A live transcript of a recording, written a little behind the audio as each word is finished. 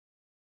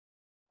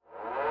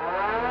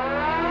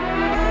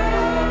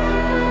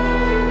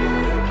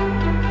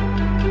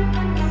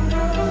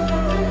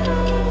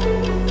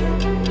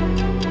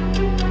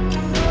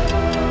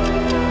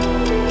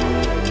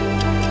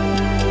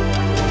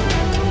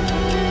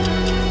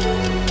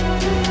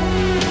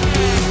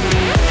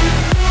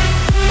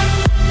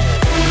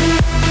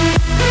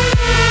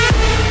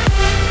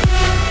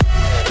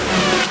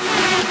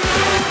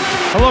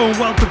Hello and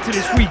welcome to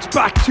this week's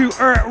Back to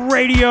Earth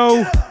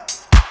Radio,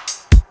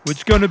 which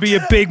is going to be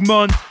a big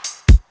month.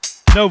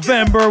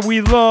 November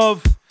we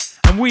love,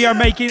 and we are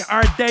making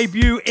our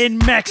debut in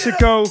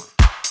Mexico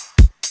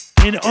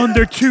in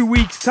under 2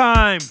 weeks'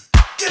 time.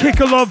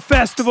 Kick a Love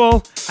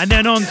Festival, and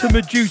then on to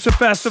Medusa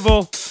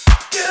Festival.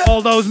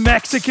 All those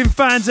Mexican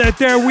fans out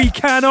there, we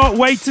cannot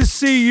wait to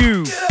see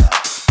you.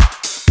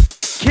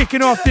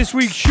 Kicking off this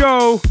week's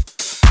show,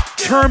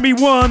 Turn Me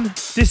One.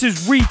 This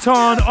is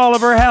Riton,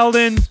 Oliver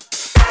Heldon,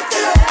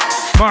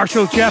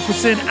 Marshall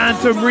Jefferson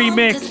Anthem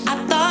Remix.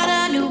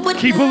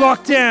 Keep it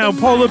locked down.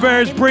 Polar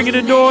Bears bringing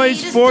the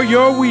noise for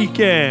your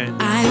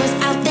weekend. I was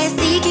out there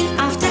seeking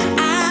after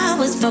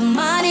hours for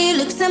money,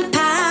 looks and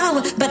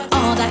power, but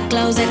all that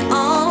glows ain't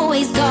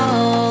always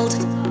gold.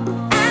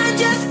 And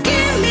just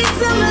give me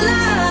some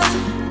love,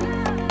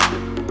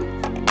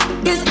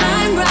 'cause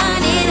I'm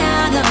running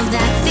out of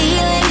that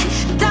feeling.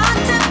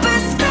 Doctor,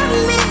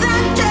 prescribe me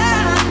that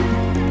drug,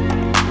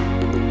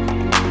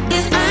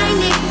 'cause I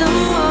need some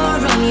more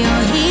of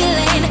your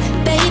healing.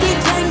 Baby,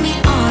 turn me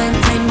on,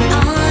 turn me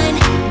on.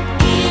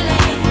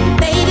 Healing.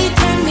 Baby,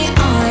 turn me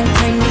on,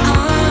 turn me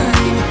on.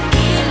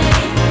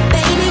 Healing.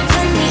 Baby,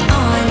 turn me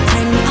on,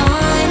 turn me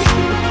on.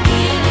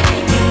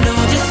 Healing. You know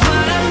just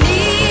what I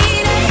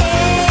need.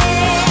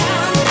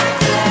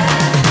 That's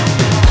love.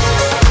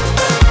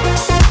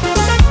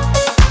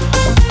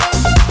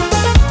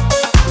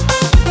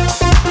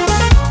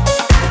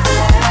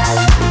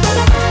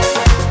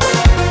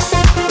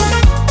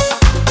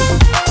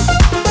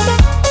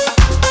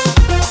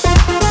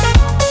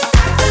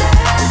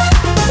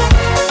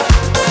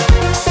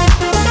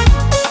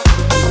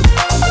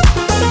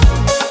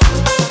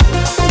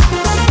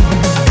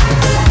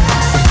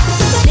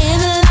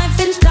 Living life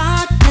in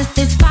darkness,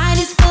 this fight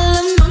is full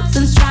of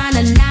nonsense, trying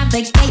to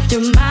navigate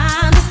through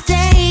my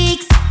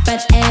mistakes.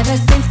 But ever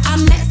since I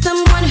met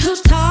someone who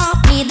taught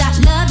me that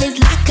love is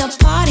like a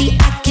party,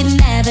 I can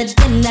never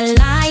dim the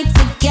lights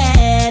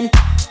again.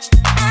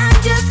 And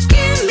just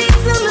give me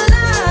some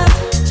love,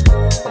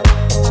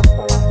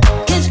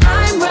 'cause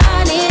I'm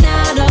running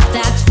out of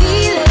that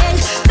feeling.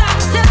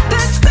 Doctor,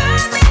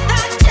 prescribe me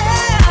that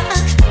drug,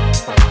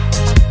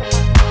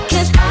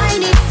 'cause I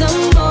need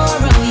some more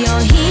of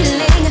your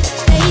healing.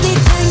 Baby,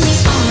 turn me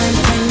on,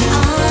 turn me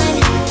on.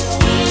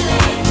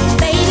 Healing.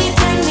 Baby,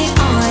 turn me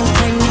on,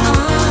 turn me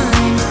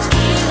on.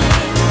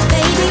 Healing.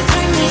 Baby,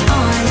 turn me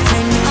on,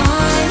 turn me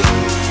on.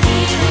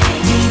 Healing.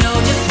 You know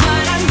just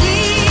what I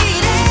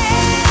need.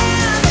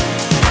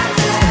 That's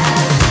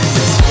love.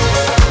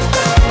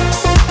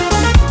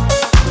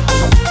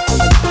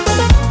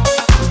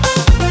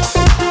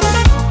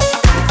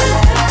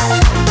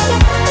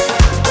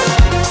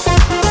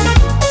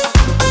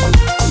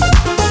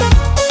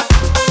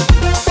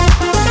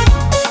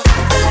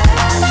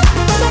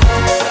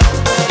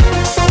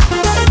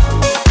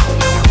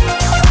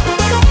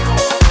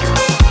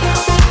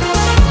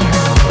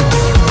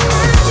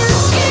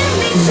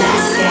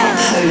 Let's get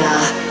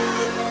polar.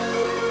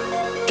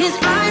 'Cause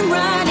I'm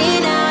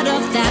running out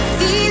of that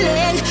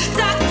feeling.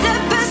 Doctor,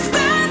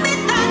 prescribe me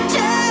that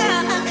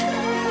drug,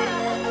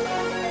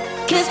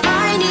 'cause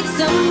I need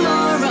some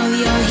more of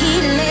your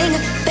healing.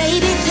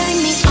 Baby, turn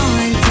me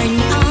on, turn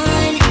me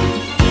on.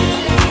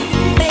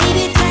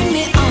 Baby, turn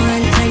me on,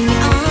 turn me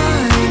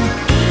on.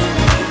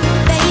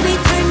 Baby,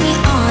 turn me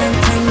on,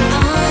 turn me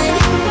on.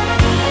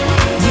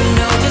 You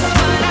know just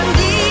what I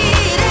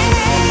need.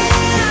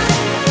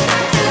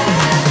 That's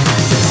love.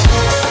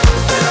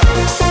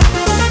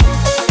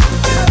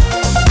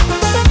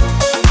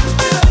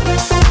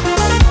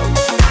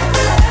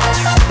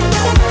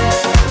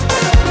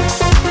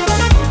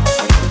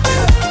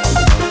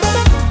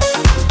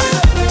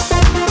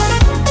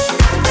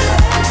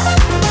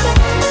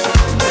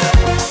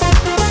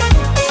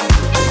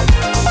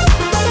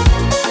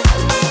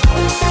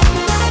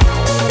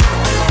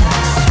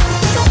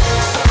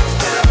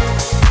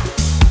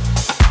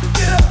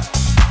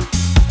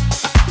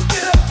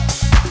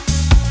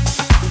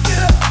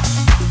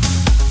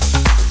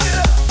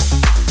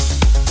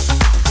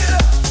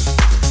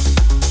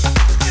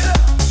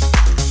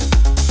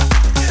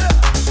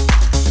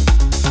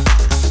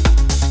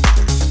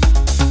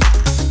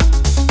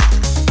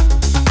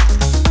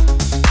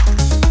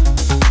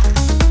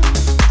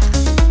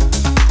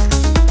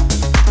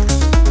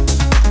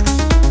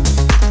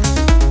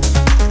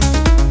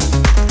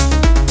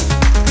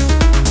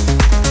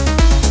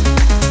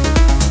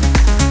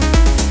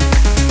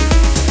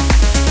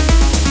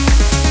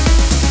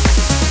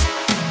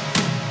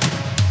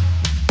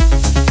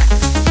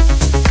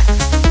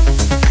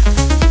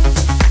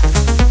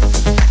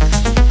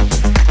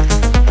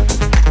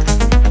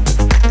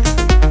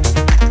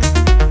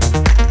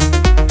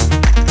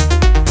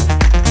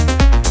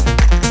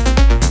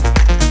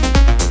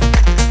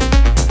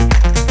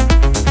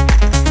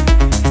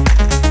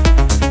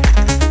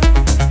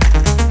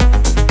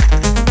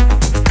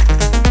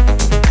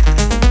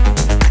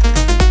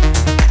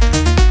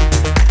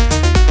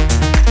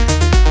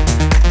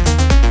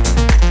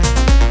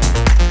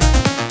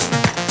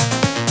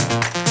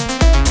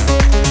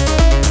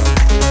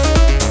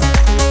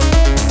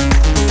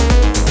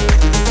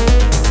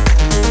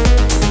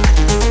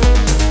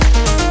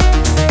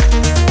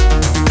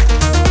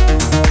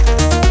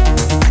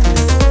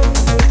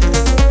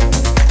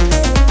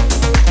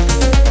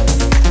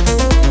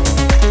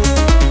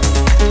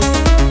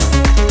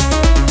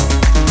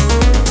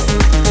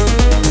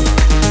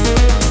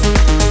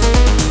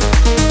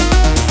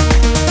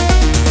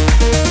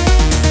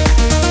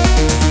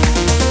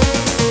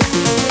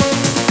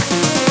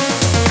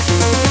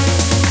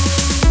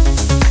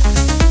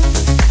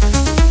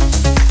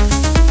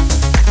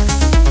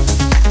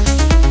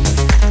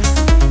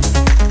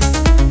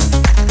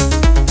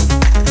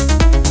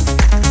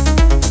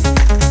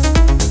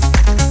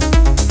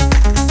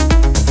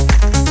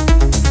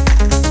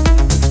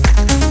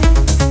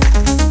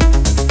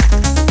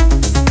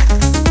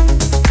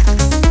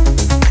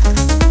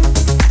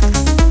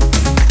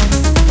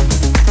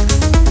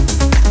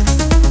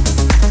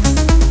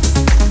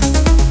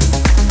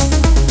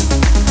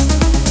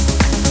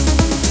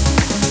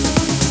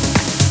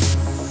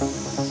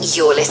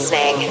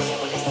 listening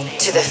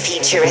to the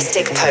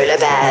Futuristic Polar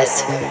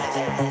Bears.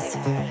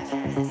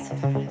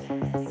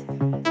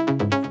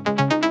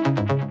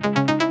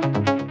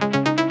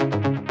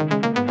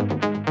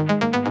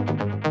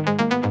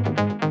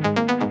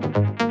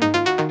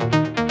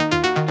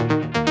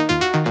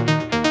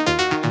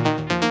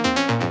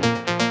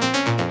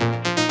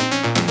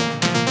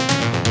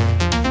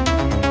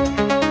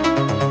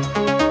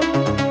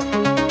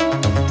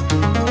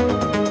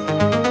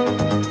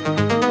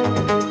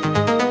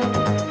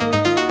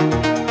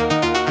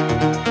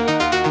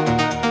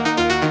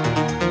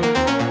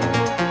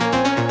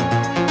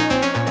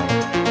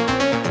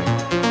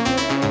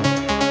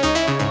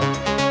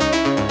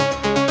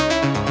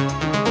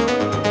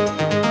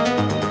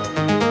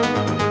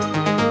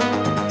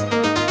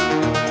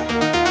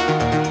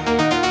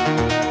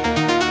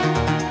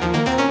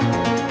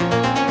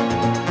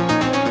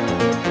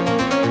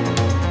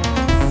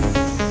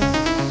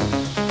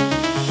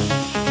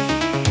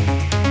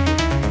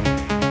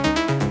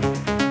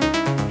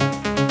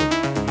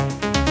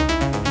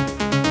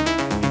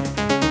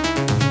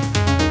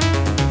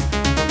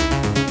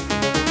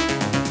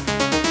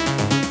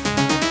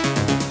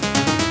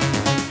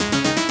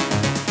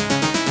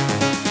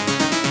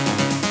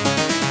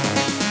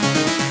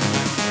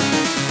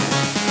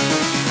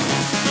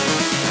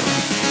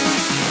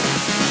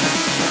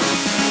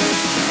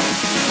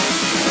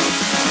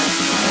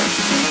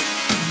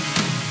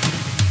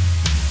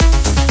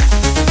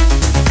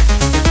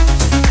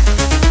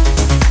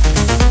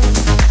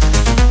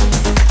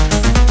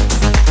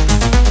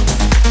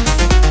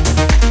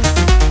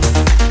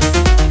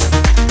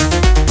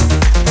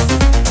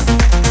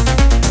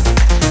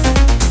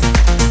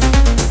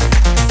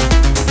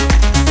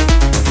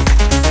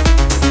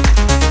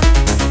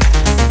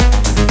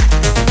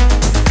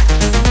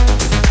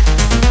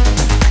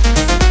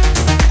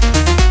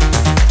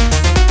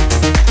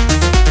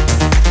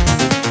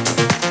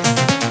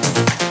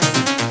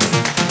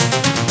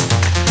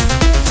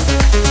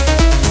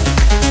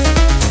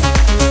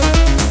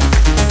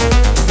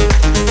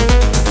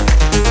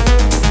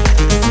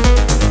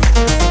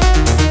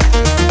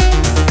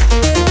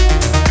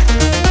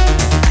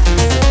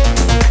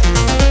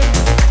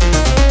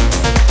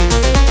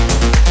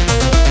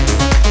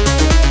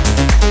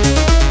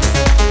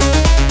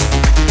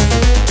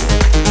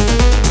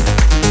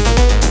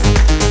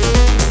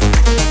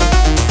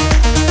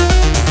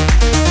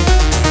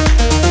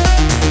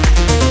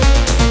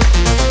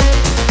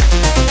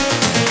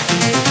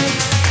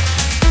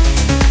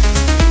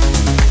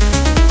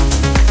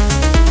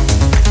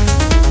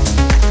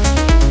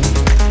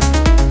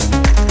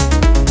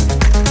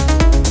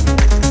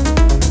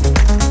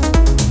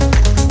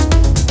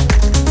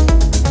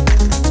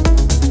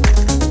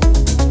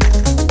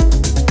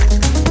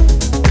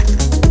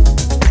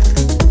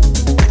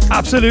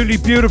 Absolutely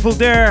beautiful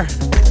there.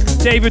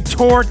 David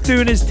Tort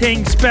doing his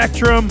thing,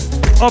 Spectrum.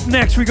 Up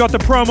next we got the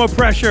Promo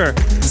Pressure,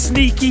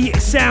 Sneaky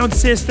Sound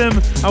System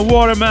and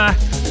Watermat.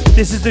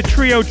 This is the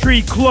Trio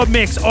Tree Club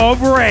Mix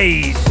of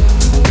Rays.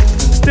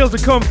 Still to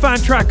come, fan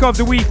track of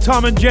the week,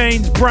 Tom and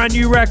Jane's brand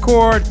new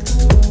record.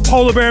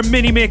 Polar Bear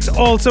mini mix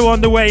also on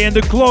the way, and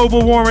the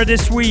Global Warmer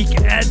this week.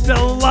 A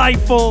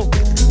delightful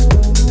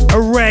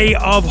array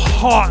of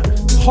hot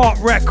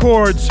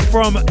records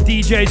from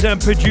DJs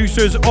and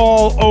producers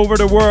all over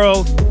the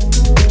world.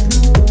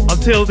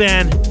 Until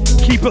then,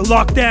 keep it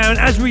locked down.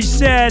 As we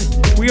said,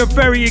 we are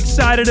very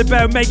excited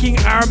about making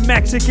our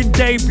Mexican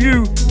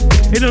debut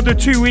in under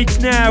 2 weeks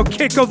now.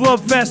 Kick of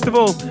Love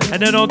Festival,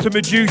 and then on to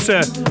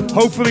Medusa.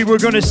 Hopefully we're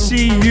going to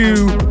see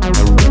you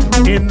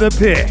in the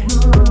pit.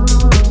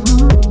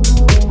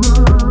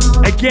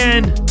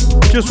 Again,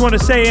 just want to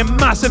say a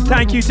massive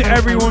thank you to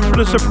everyone for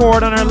the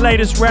support on our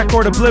latest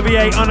record,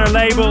 Obliviate, on our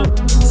label,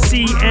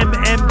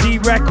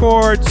 CMMD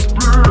Records,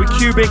 with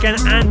Cubic and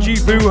Angie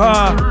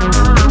Vuha.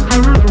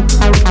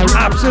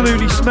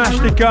 Absolutely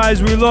smashed it,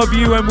 guys. We love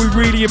you and we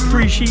really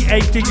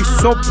appreciate the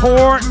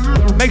support.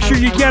 Make sure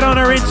you get on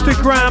our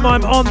Instagram.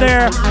 I'm on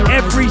there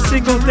every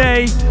single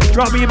day.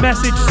 Drop me a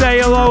message, say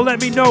hello,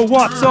 let me know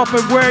what's up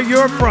and where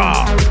you're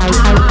from.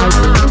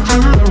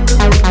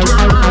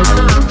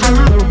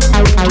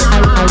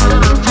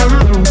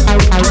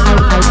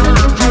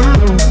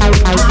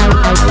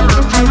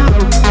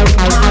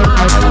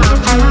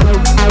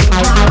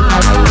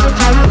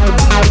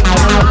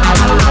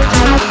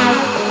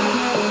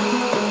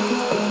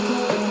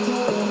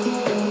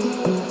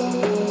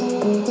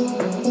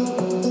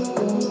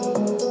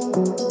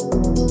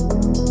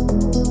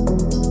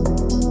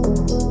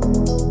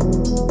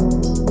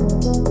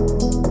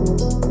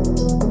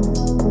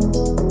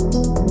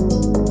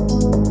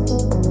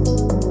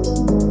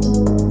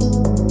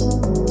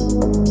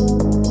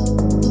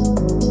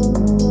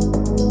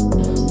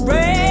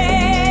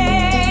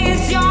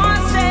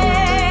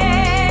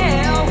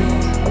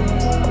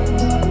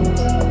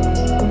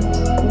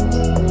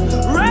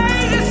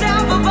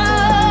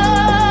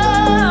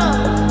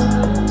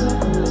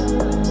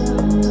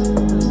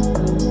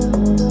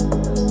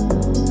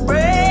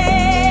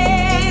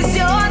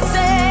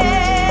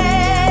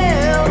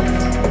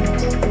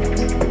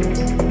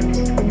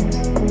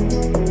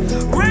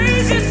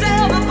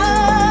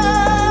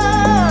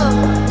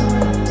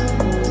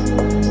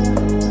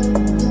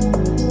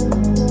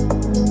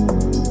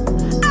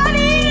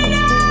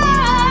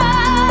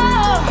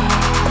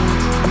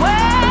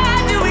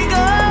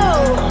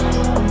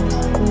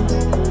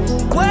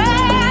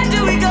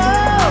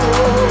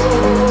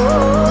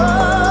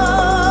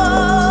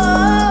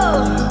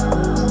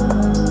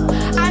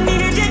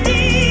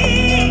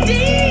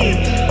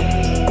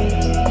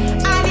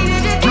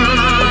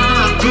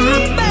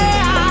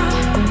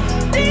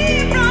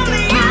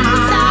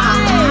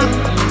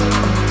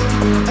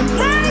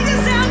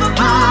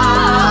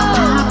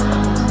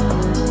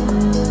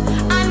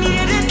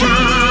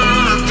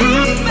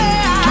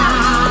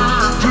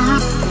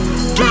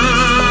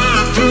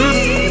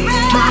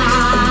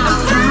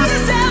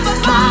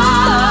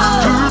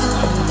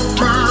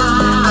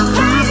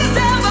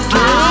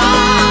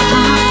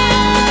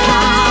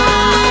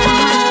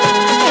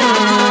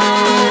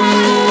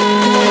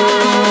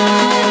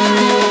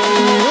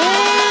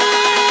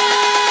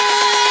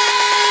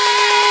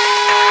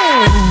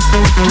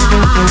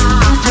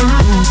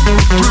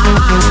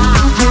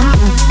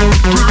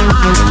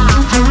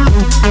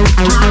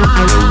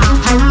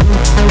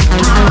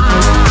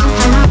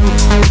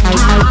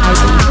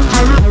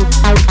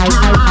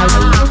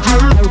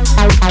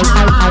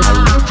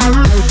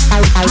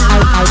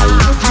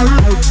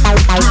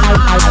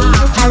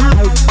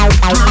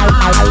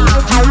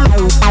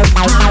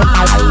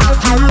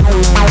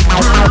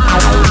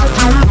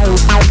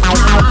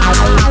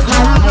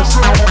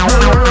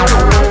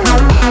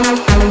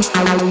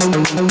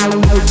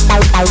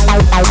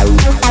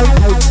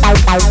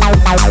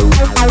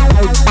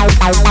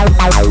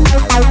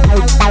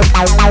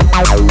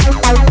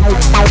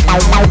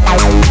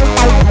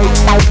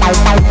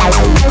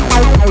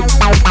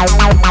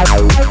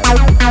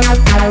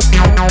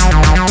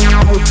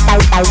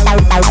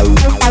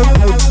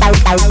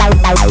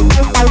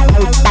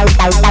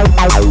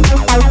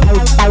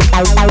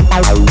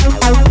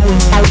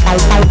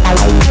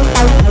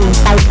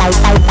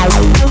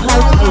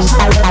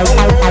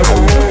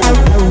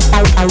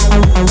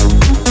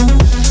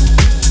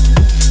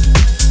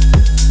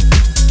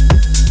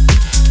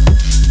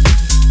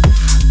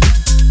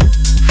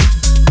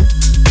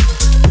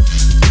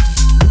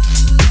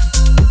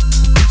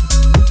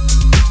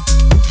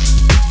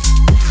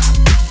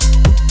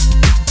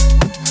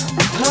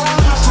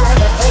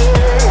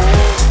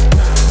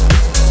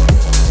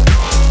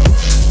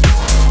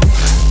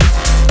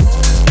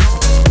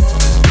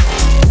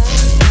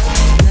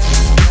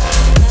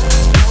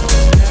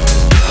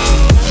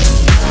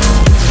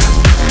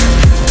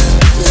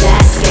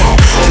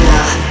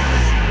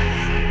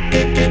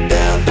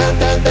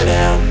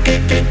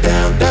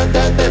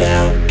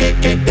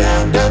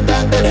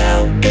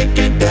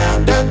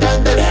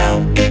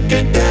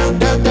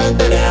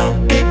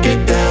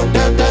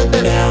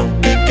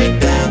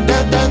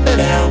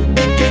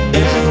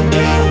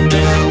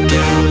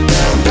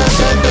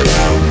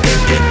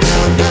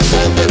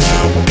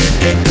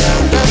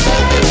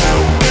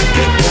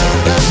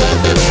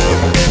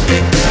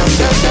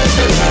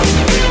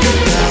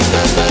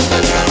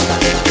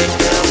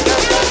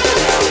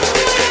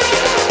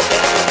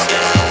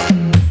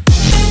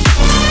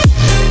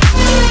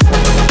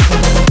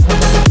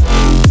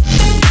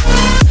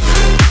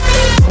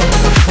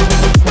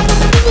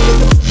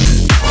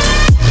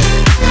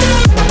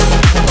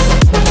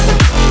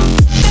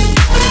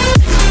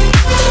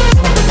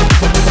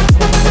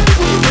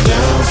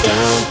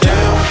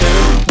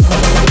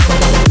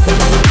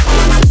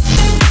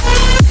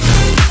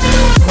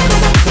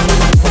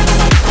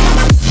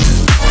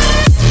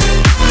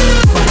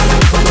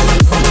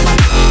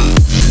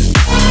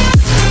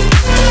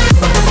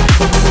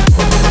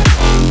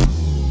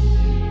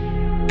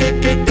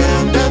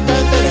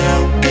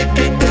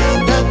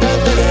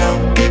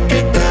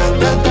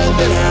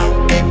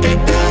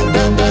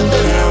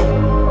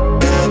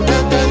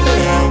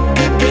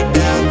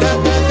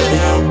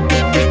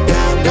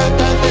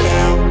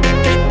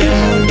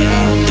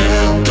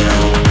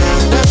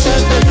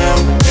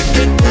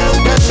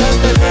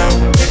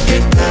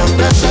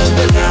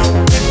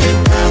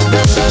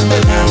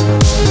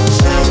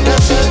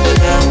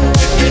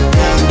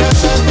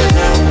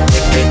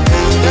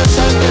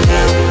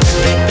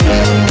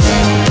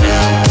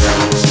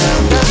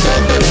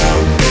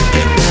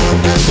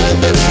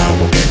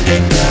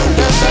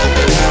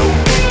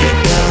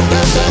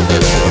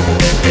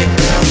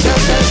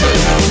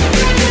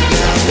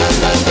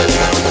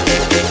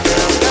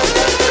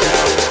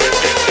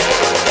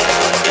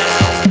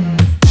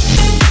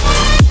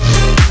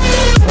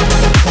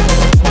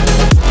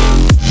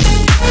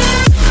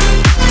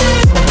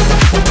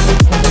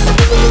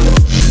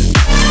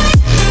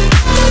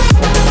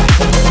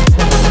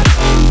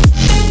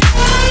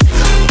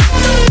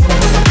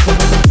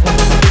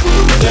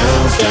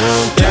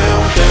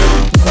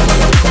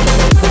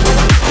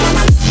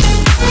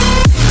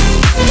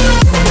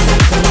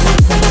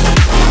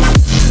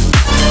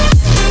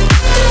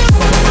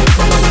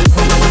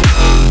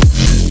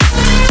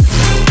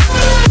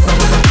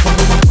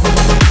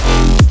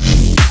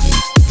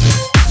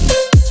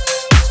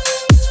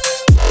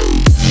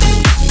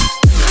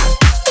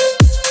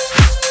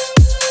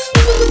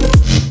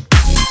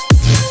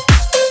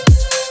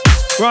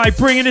 Right,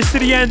 bringing us to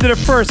the end of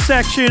the first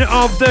section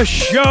of the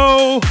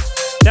show.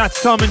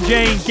 That's Tom and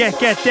Jane,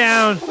 Get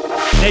Down.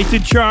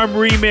 Nathan Charm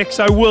remix.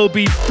 I will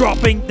be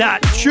dropping that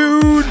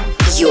tune.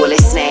 You're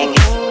listening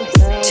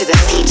to the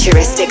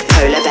Futuristic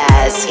Polar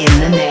Bears in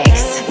the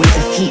mix with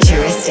the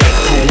Futuristic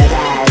Polar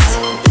Bears.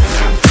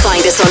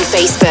 Find us on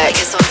Facebook.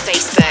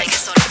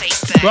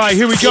 Right,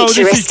 here we go. This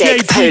is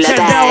JP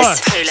Candela.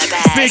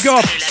 Big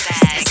up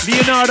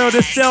Leonardo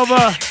da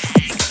Silva.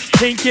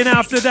 Thinking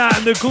after that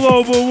and the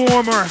global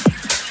warmer.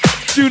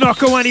 Do not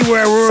go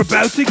anywhere. We're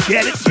about to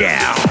get it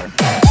down.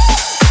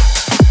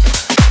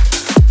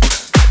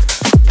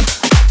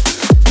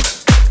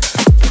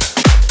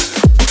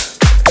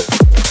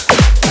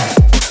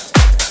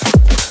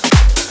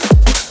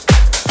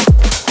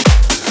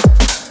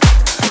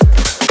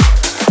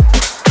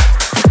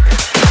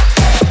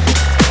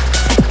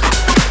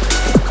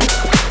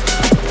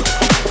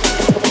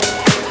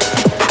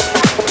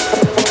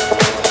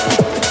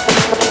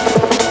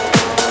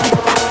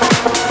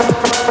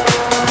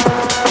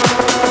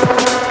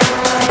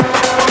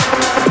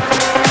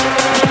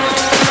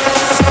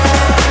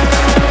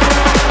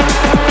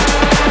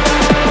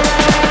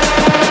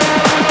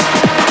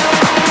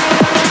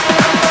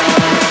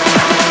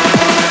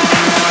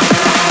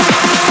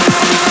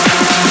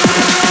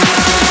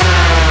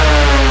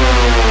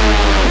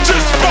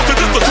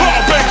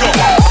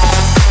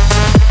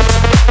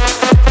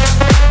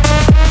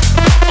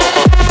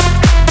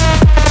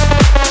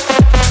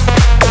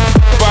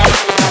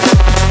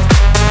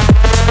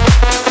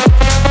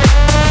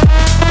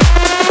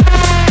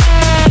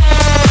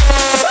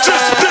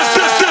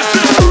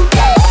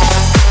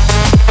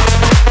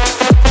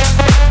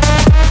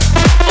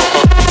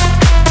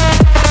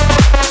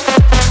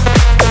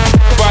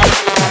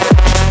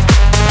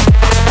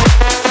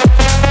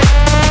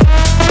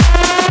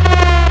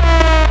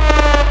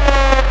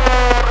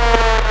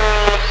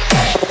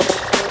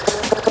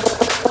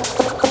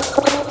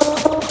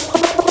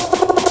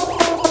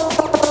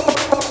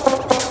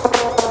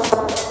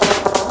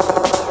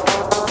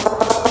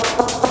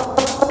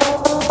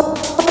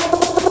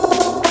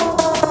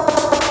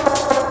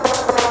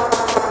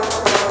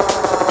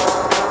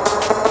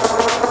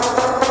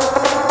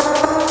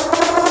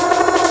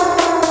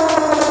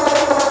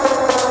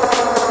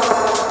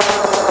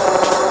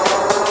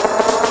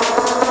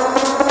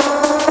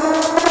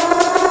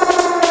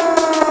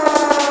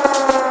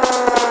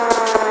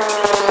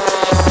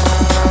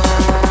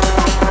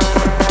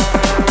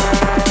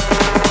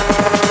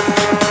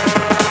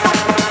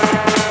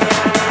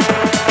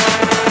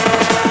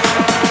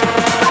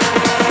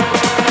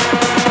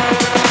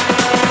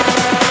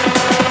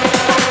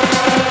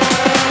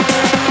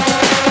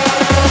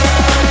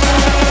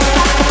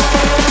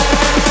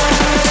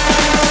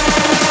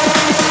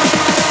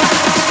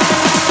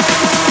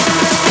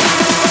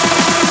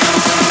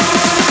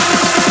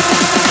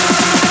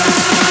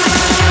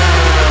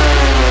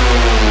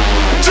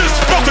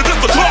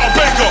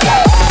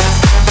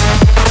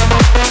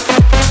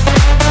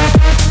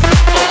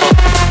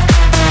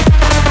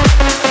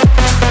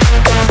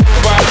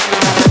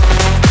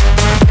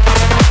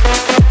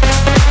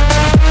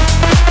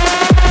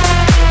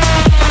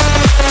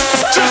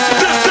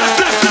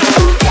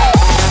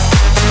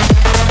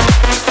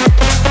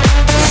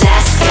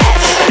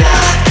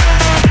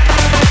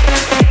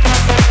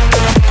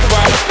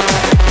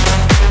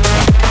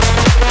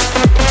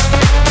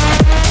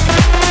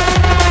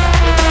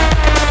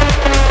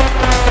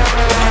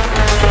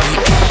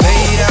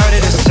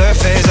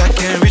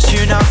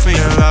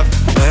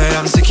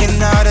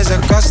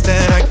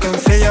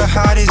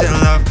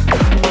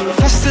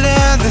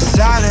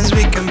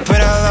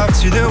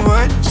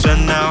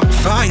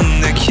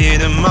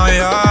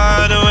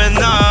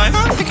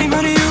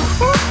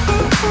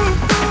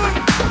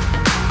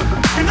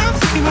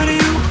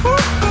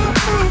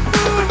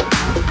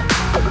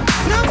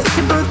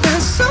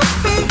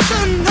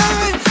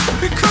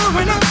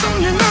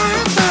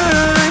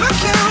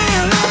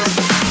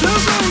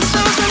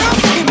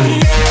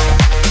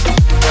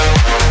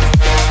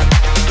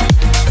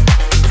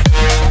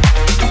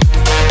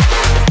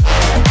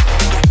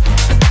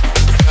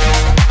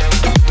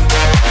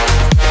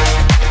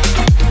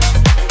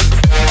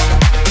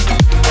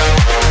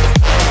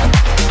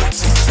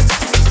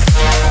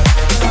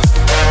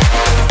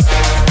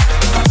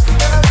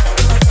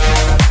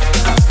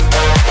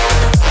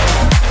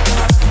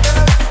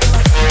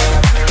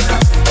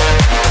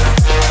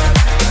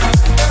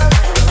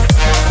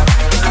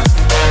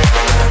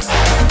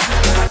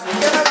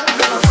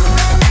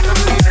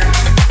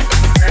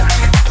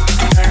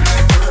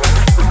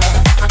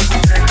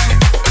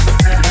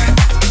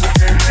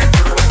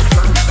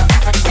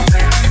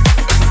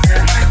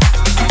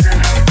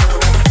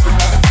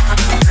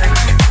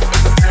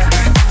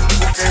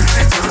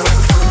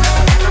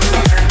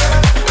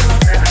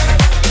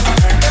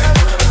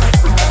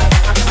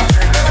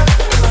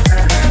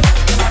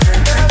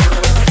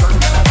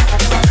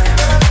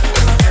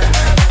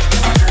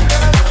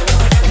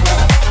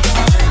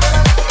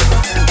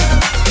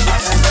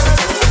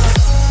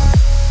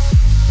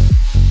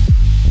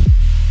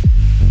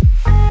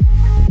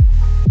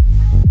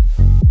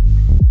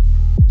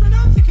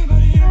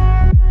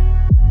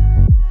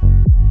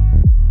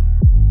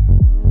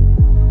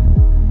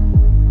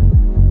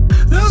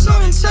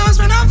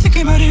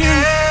 thinking about you.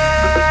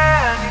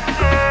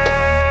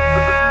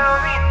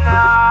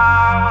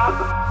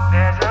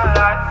 There's a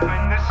light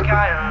in the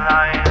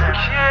skyline.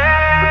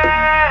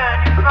 Can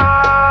you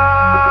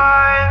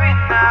find me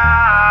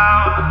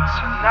now?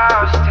 So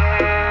now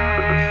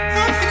stay.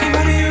 I'm thinking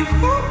about you.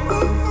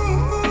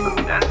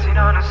 Dancing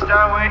on a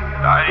starway,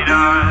 light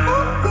on.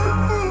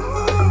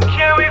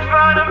 Can we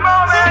find a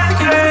moment?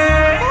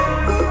 Stay.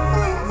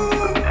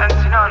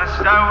 Dancing on a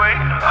starway,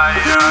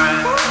 light on.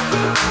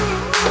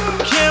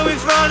 Can we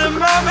find a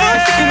moment? I'm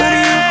thinking about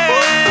you.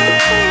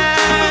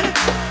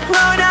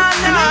 Oh, no,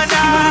 no,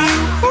 no.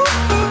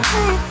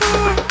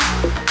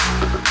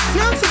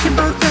 And I'm thinking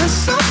about that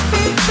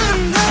something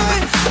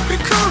tonight.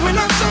 Recall when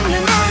I'm done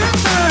in my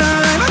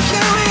time. I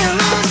can't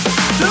realize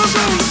those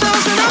are the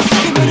sounds that I'm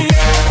thinking about you.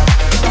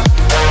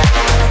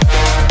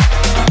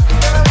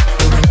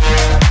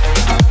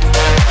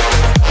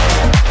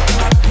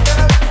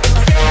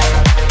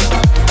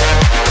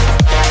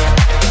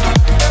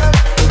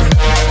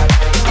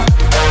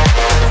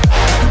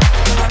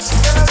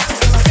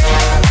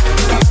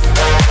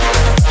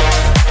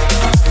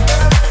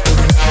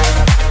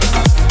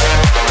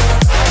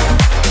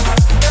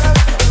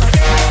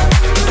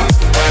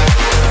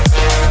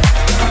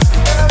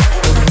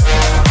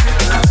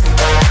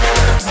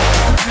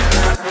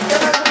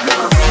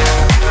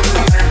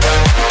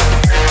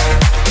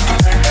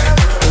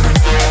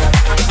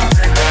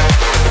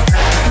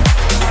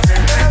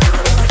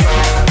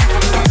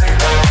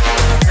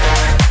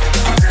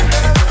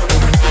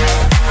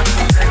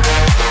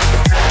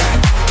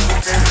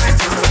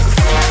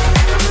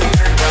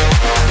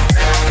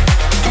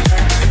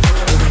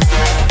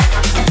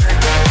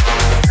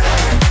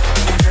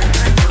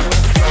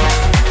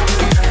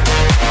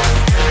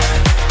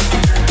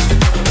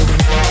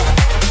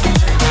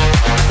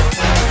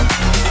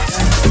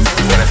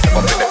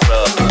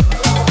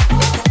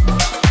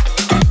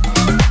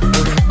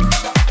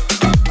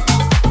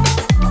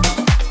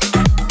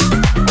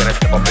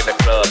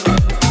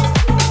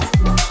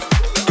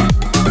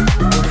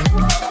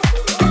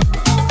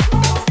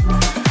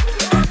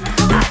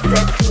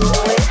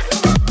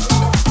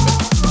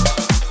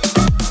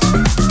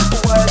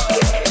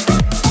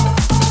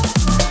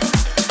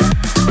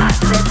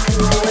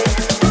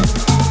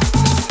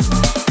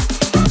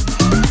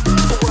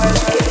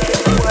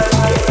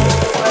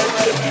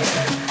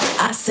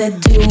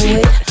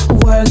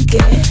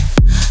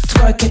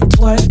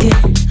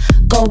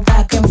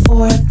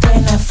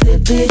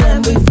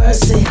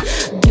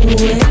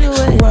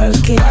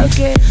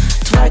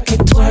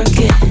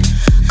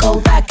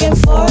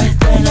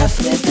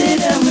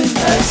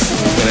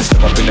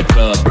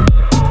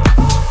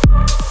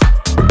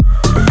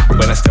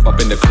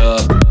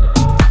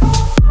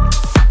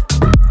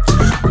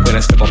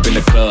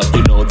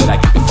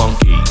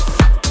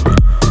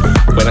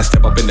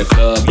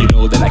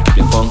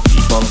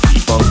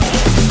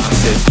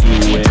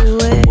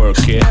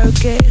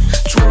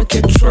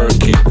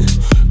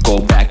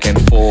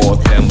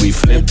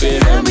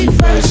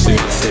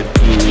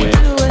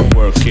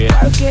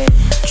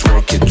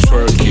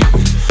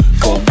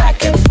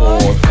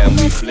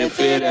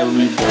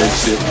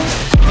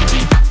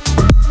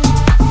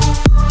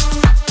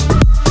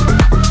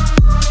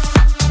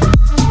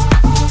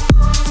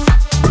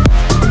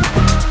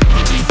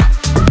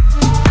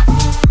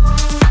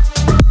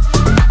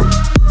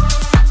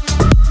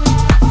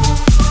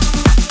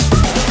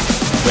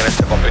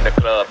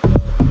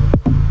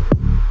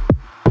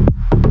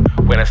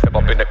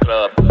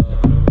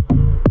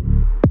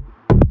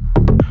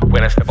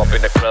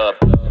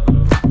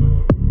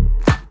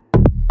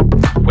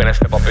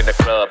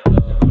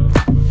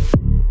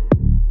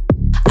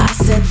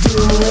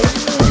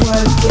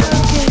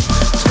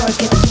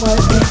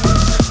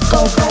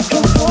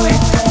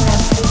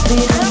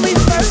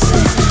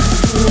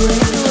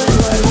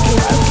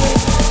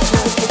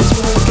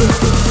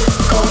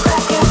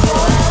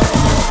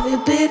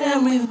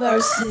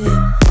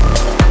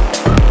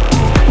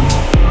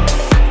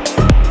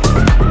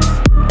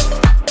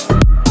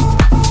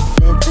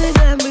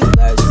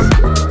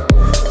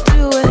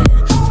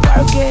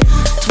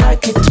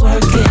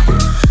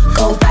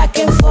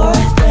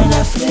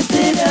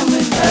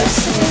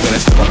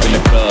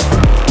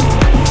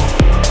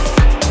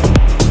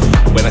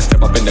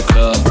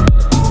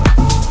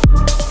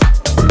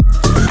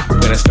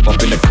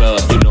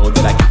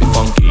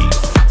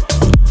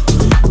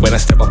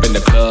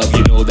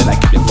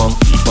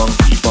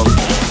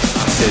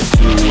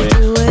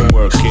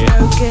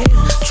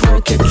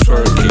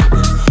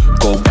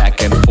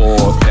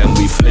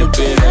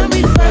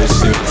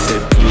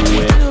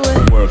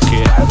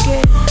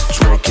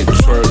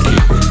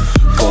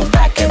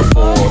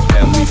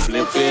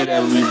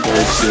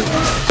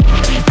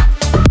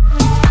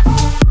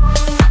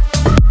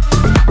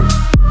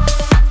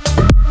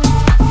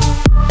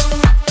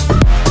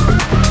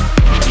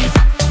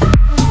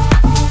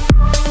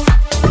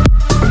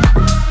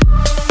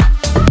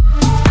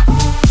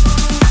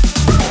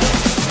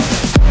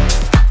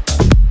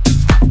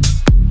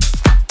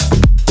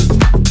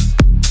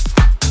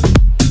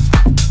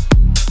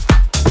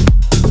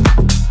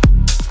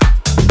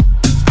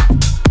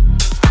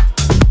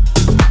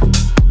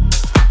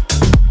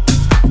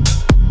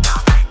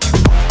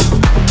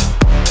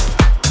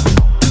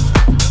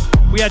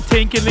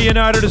 and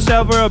Leonardo da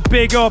Silva, a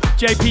big up.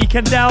 JP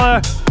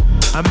Candela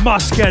and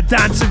Mosca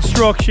Dance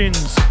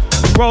Instructions.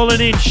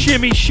 Rolling in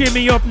Shimmy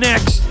Shimmy up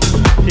next.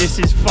 This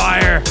is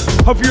fire.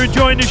 Hope you're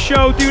enjoying the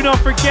show. Do not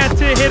forget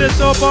to hit us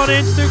up on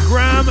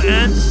Instagram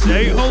and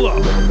say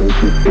hello.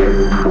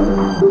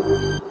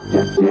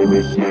 Just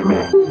shimmy,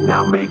 shimmy,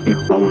 now make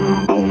it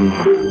boom,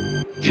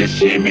 boom. Just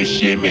shimmy,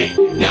 shimmy,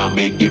 now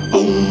make it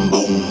boom,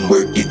 boom.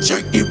 Work it,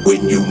 jerk it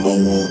when you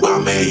move.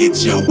 I'ma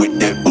hit you with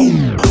that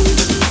boom.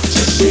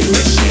 Just shimmy,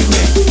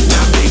 shimmy,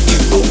 now make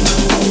it boom,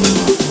 boom.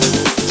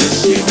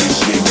 Just shimmy,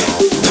 shimmy,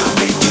 now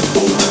make it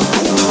boom,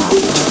 boom.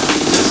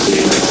 Just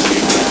shimmy,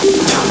 shimmy,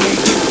 now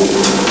make it boom,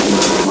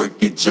 boom.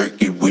 Work it,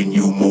 jerk it when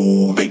you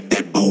move. Make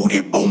that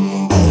booty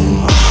boom,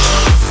 boom.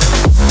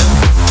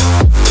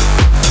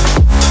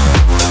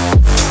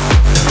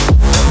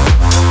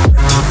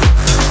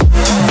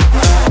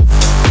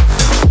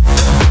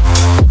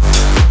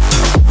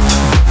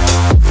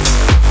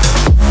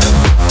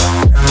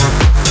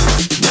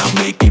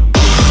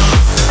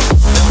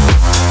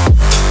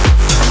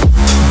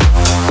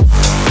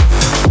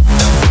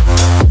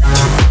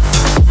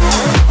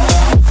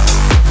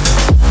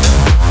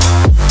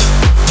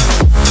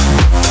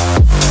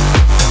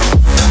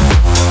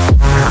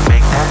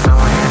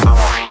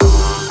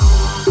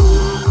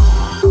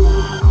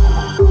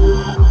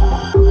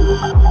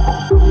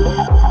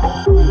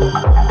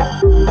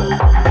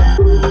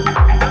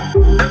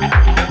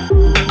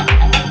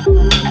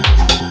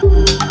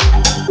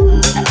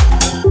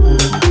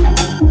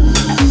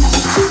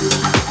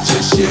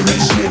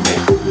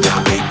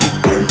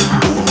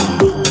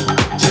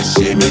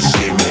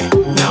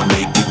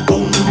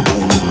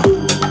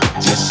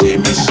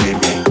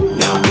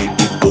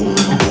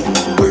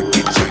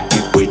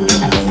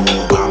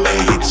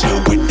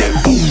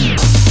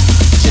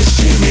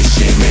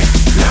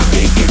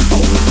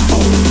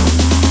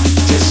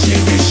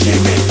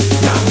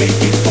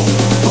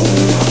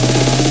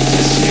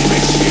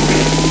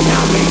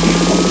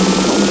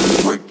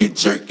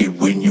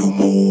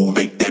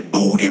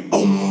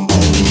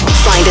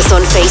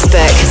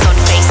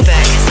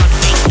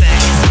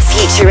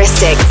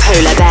 Futuristic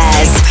Polar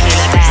Bears.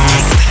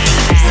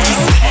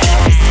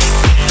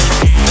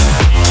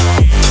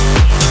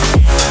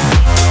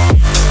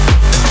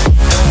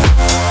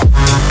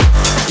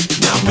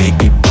 Now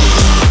make it.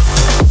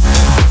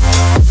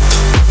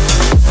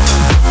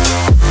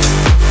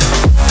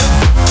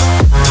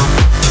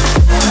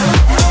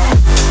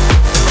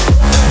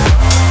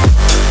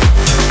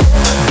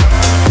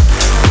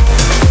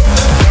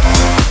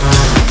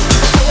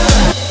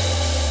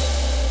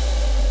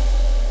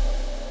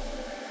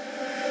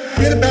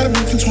 Been about a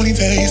month and 20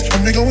 days.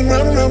 I've been going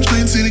round and round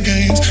playing city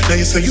games. Now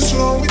you say you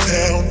slow me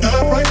down,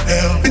 not right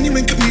now. Then you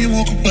make me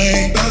walk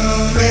away.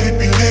 Let it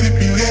be, let it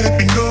be, let it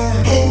be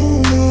known.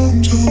 Hold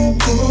on to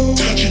go.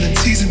 Touching and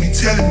teasing me,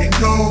 telling me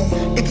no.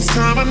 But this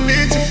time I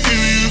need to feel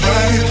you.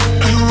 Ride it,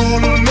 and roll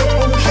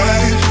alone.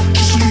 Ride it,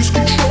 just lose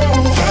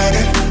control. Ride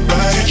it,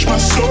 catch my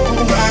soul.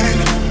 Ride it,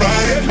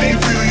 make me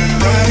feel you.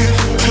 Ride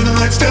it, turn the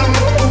lights down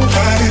low.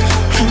 Ride it,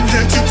 from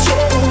head to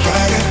toe.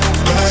 Ride it,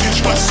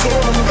 catch my soul.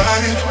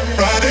 Ride it,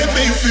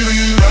 make me feel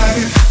you. Ride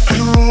it,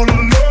 and roll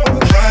alone.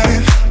 Ride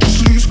it, just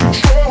lose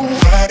control.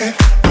 Ride it,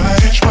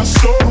 catch my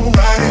soul.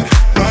 Ride it,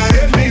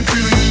 make me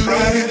feel you.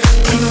 Ride it,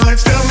 turn the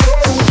lights down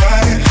low.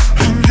 Ride it,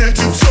 from head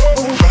to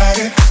toe. Ride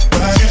it,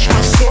 catch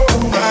my soul.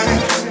 Ride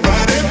it,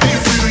 make me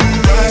feel you.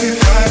 Ride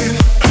it,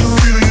 and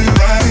feel you.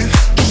 Ride it,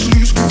 just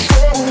lose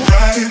control.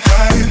 Ride it,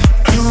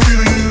 and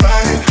feel you.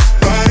 Ride it,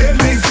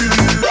 make me feel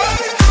you. Ride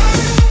it,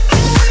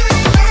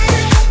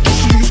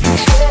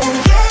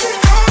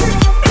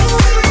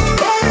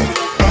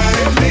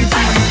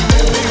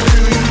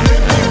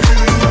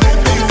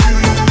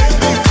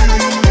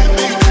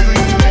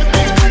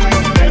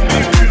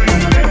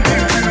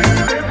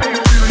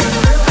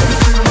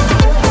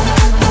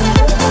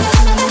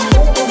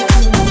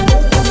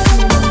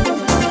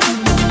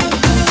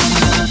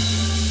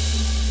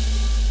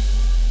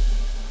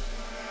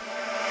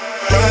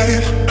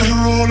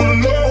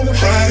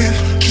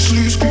 just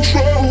lose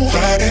control.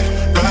 Ride it,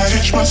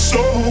 my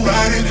soul,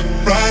 ride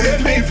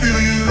it, make me feel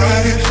you,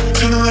 ride it,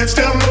 turn the lights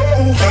down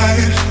low, ride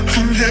it,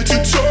 from head to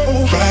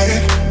toe, ride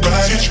it,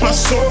 catch my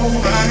soul,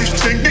 ride it,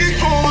 take me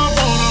home, I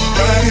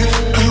wanna ride it,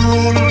 and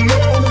roll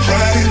alone,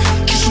 ride it,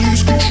 just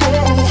lose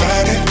control,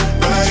 ride it,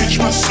 catch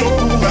my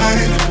soul,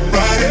 ride it,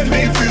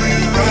 make me feel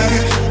you, ride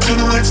it, turn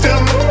the lights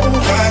down low,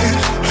 ride it,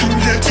 from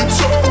head to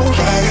toe,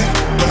 ride it,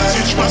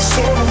 catch my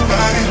soul,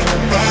 ride it,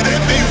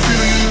 make me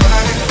feel you,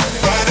 ride it,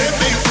 make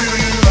me feel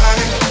you,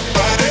 ride it.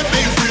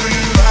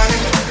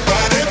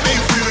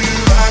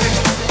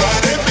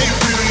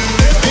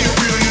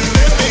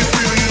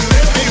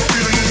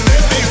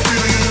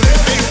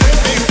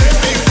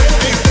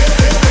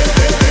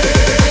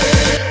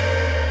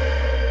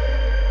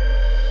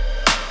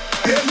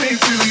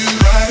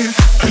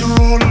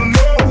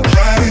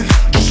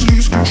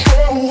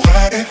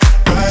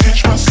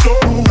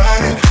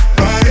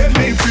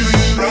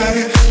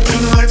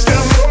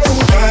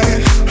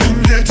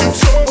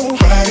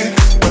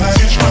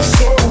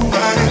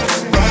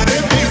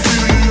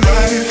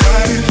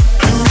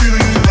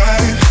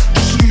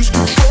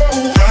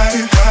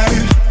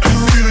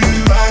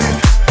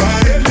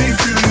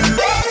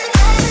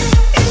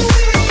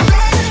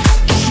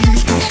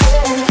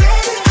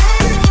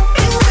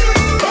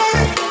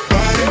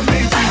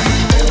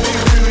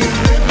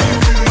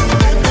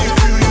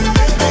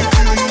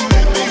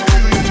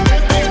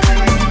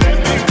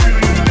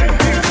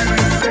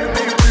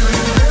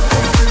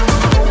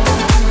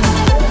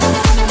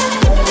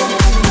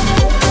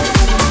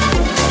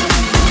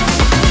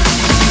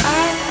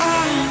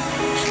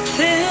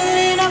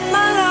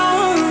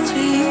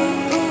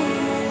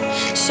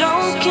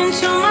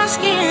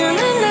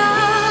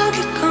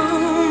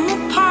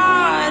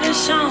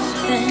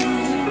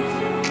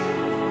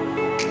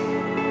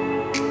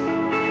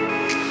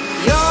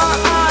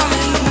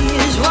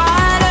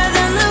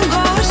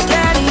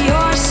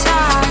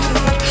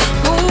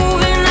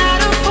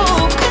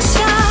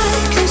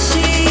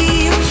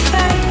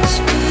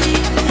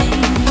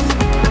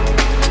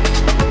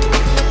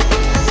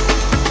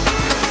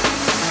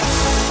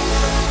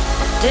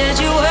 Did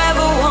you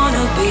ever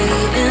wanna be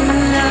in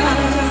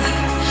love?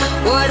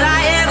 Was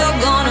I ever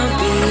gonna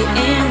be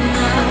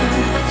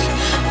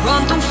enough?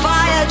 Run through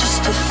fire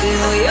just to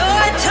feel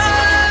your touch.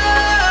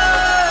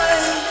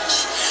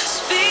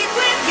 Speak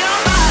with your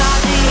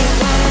body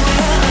when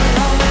we're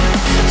alone.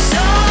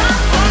 So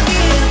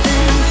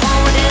unforgiving,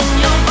 holding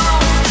your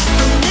bones.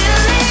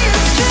 Familiar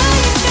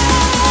stranger.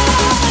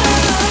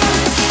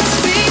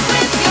 Speak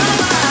with your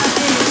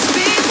body.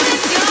 Speak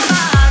with your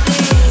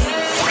body.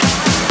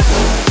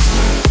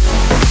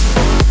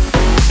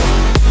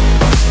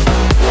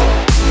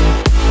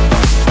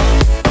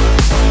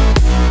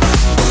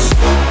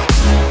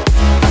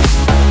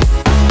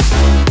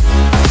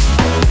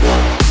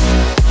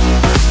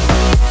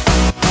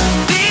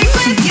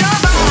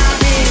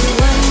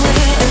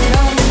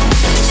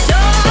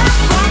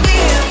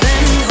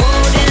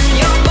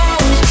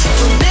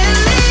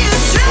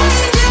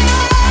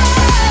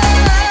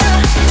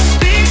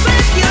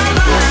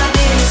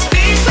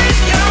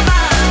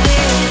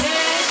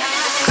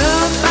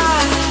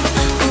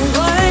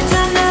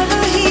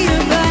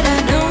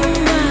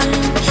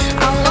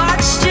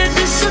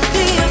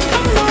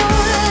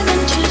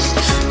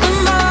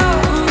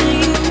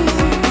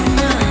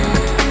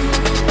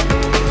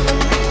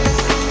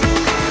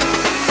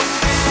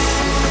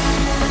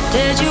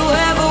 Did you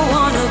ever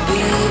wanna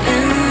be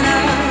in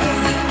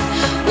love?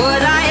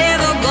 Was I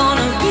ever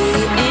gonna be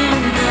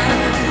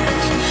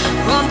enough?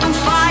 Run through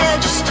fire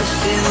just to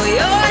feel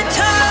your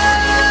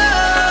touch.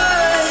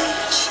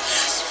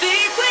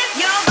 Speak with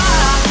your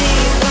body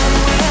when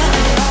we're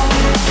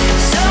alone.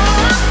 So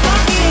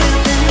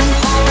unforgiving,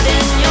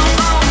 holding your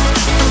bones.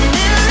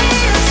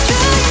 Familiar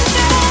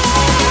stranger.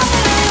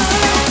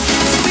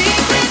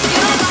 Speak with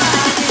your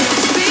body.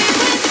 Speak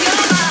with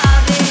your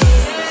body.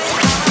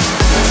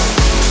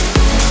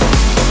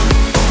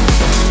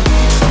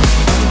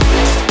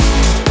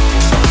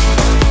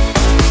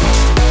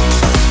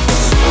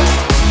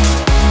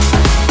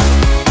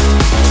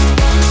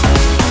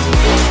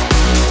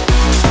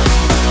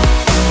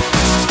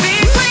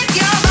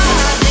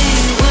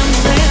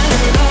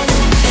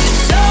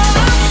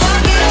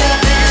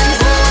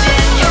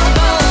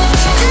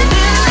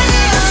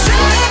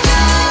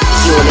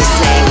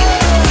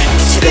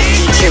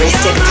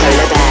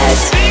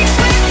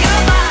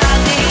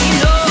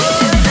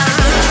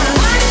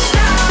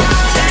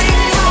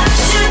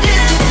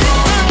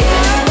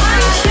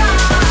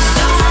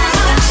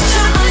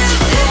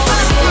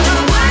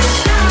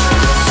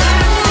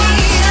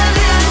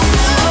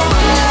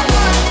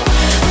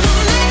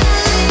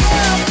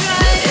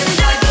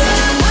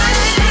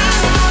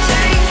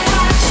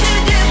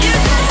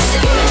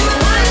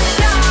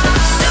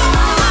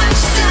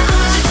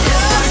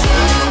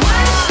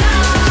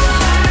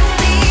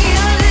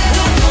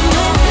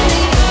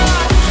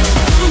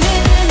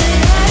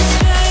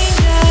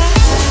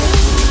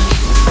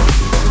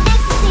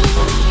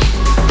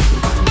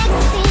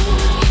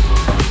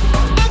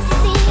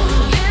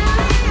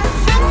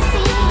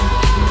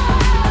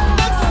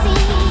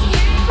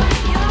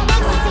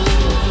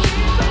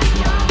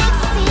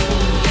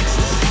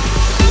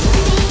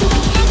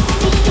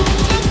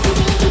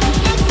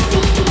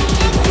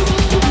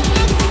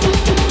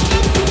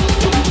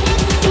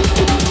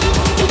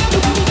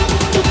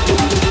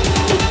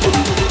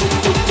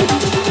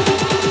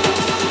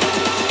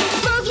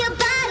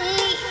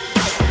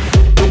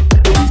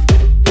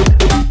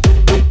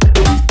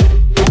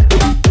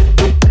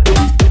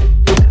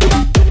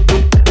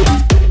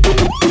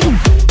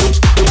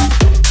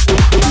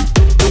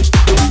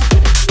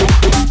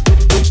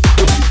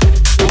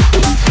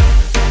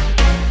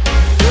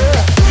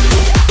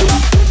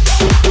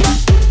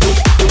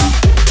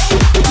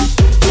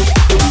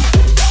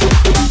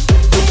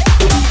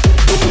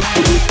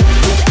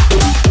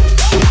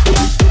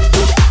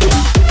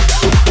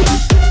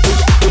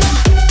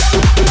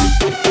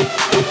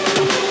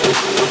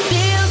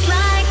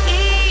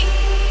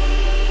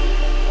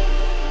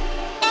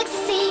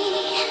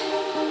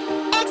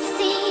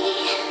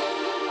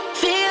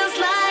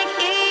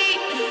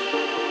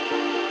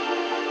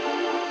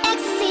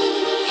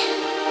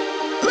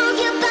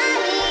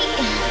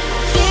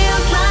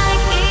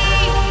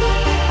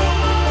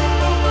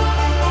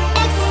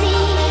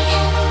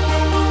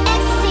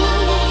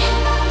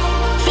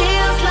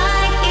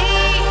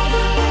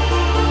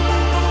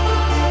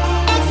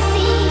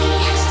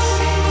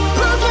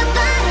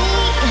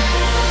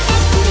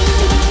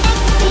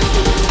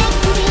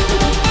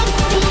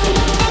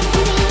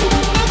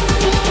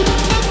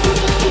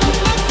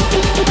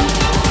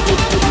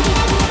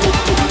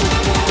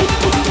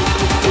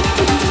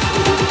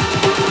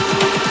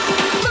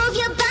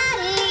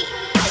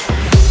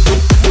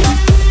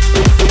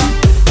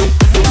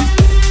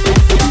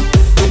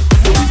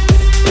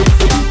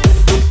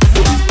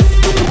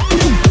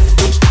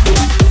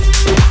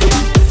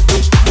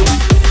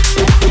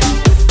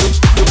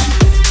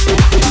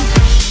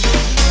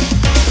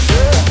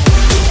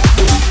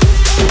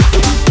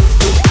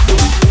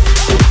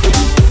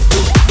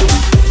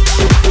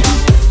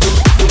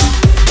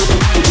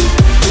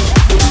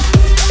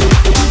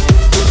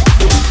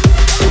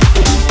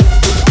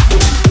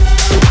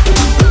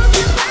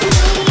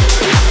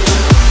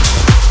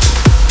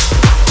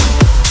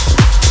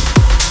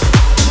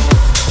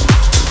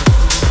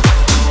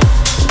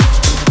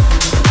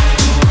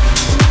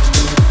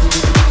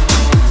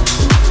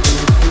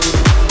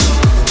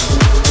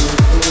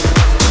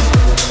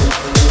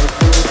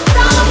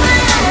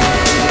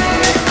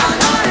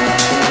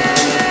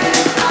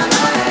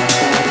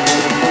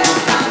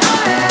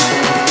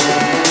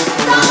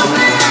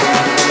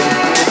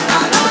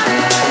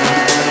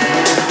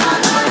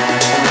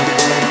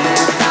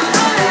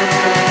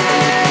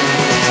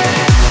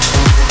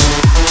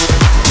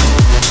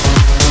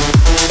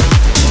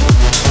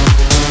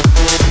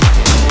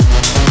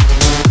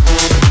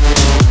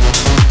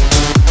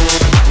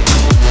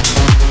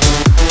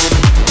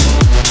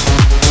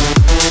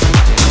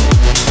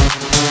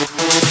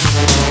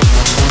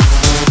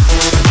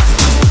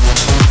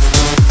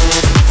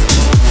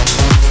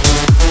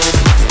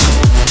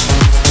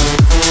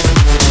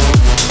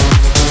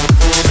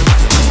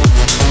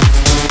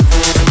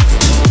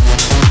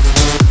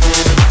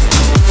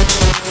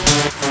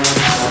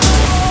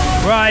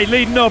 tonight,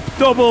 leading up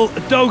double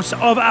dose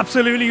of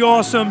absolutely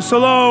awesome.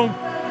 Salome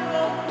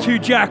to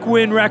Jack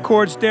Wynn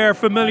Records there,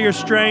 Familiar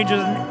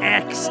Strangers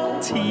and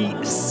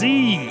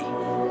XTC.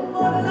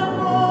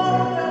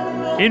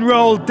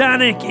 Enroll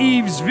Danik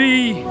Eves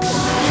V.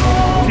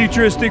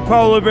 Futuristic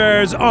Polar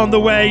Bears on the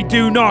way.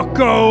 Do not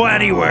go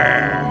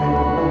anywhere.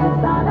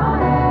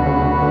 Salome.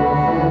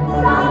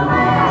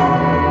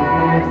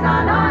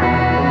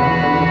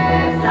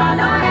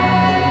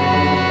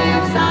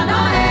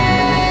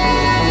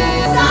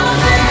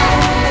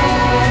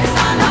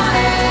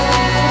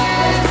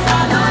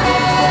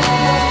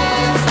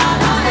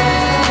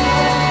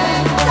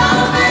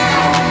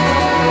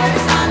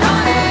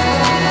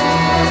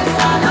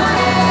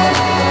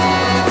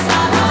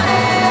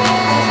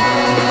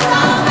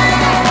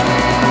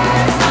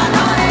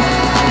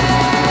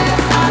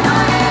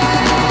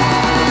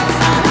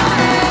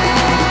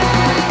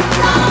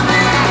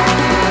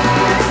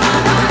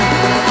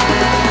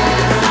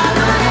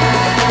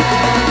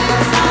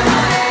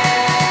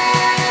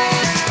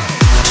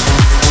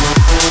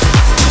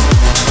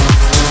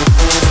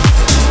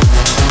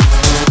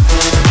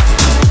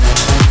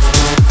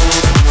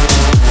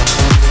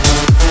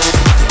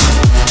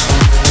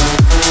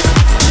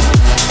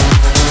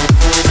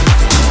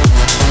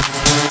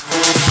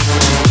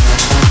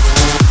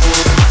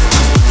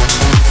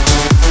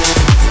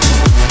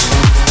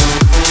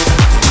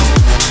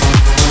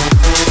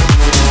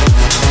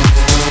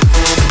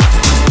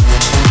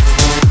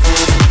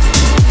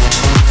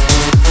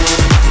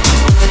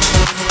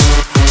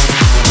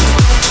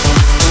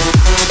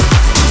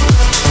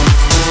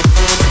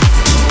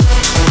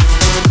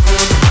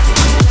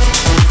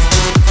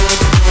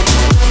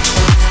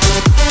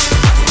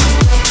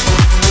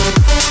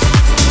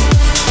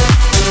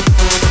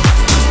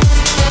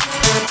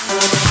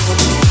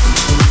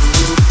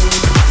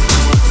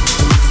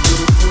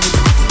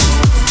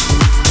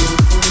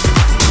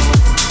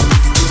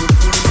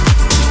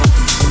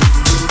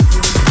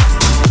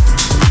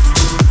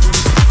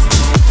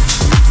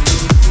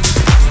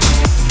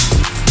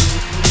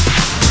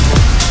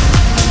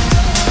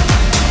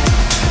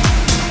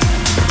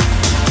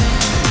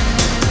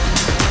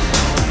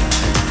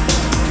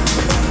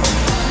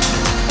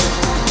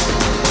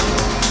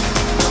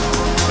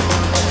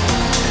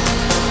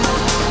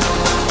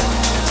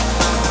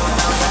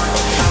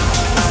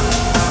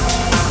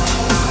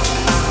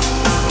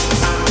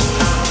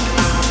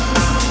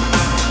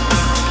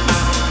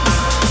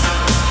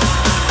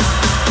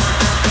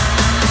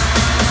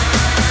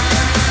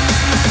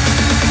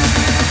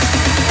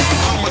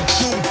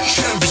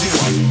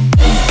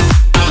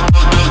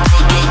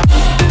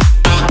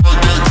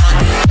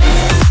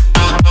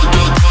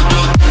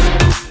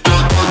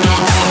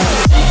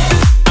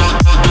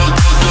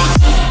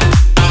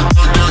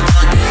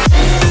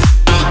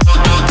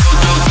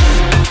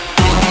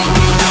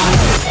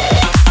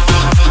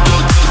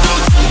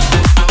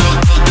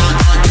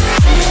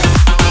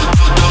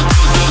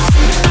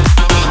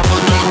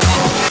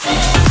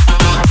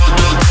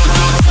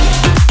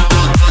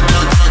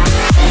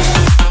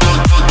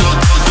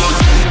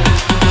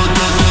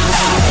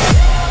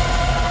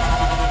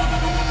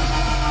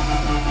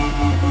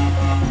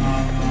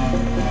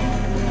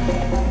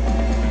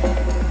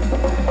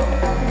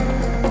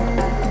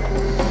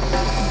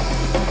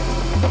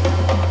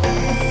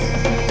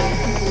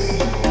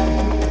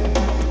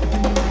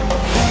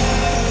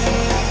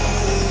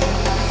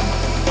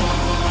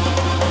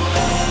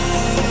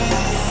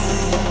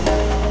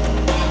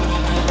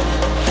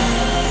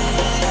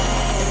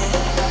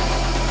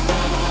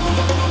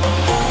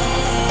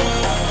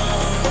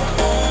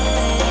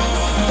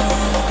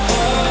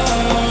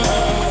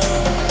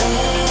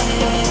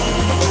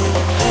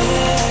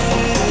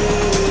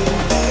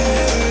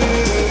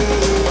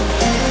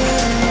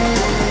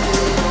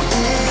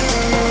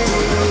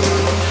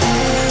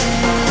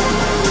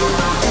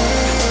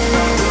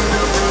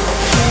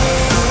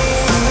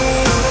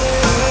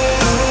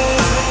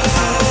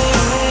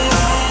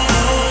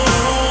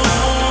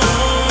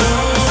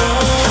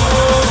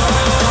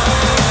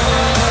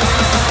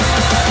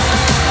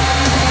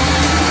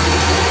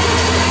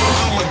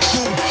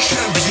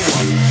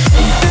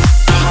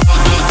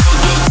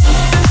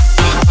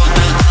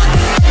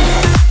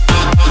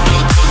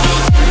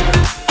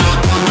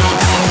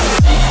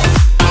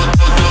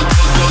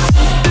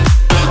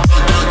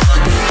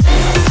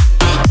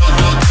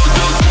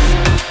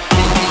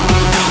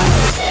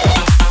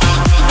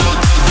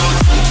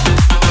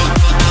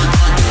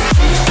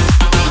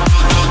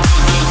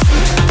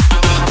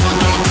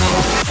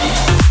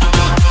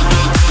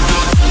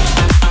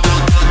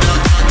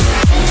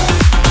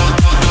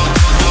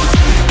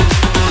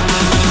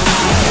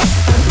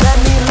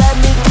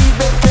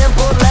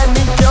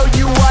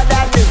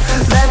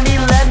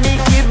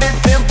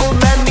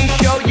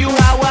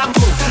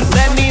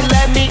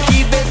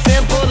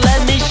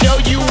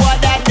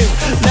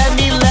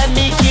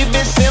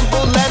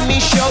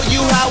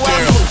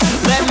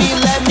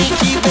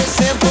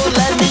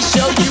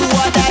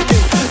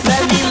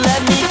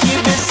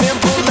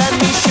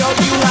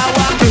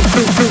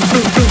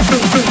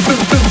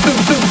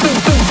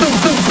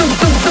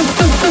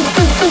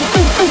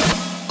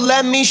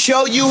 me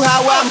show you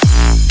how I'm.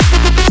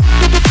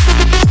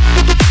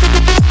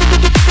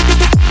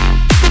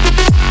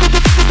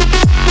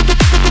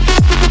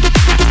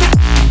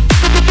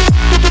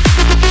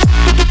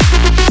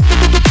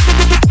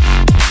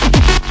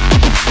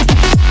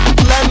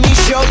 Let me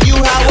show you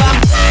how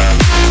I'm.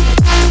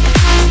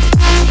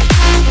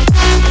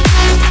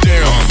 Let's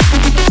get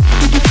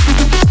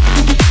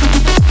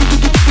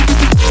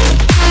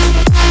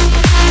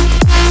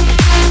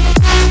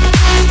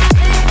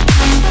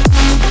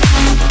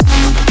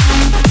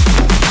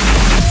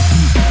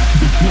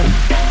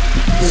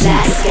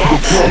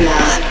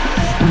polar.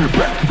 Bring it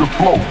back to the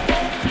flow.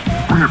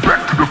 Bring it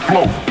back to the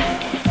flow.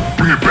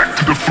 Bring it back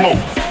to the flow.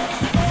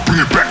 Bring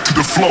it back to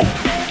the flow.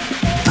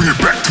 Bring it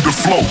back to the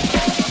flow.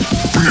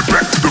 Bring it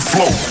back to the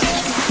flow.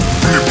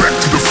 Bring it back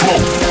to the flow.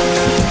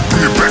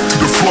 Bring it back to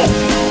the flow.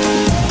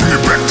 Bring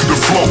it back to the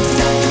flow.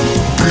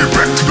 Bring it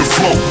back to the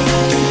flow.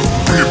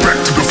 Bring it back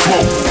to the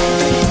flow.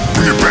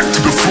 Bring it back to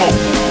the flow.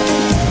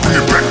 Bring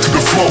it back to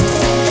the flow.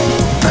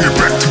 Bring it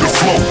back to the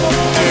flow.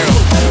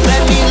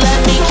 Let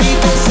me keep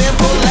it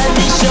simple. Let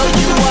me show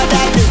you what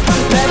I do.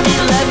 Let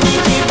me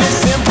keep it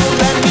simple.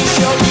 Let me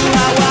show you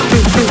how I do.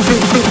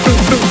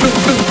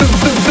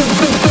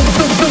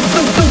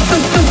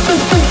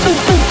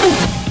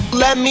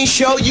 Let me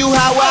show you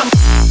how I'm.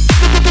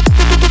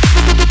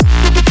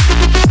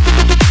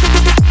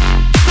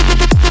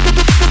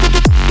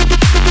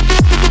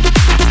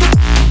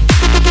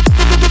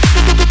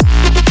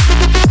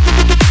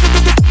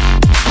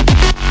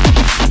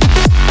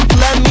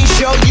 Let me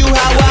show you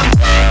how I'm.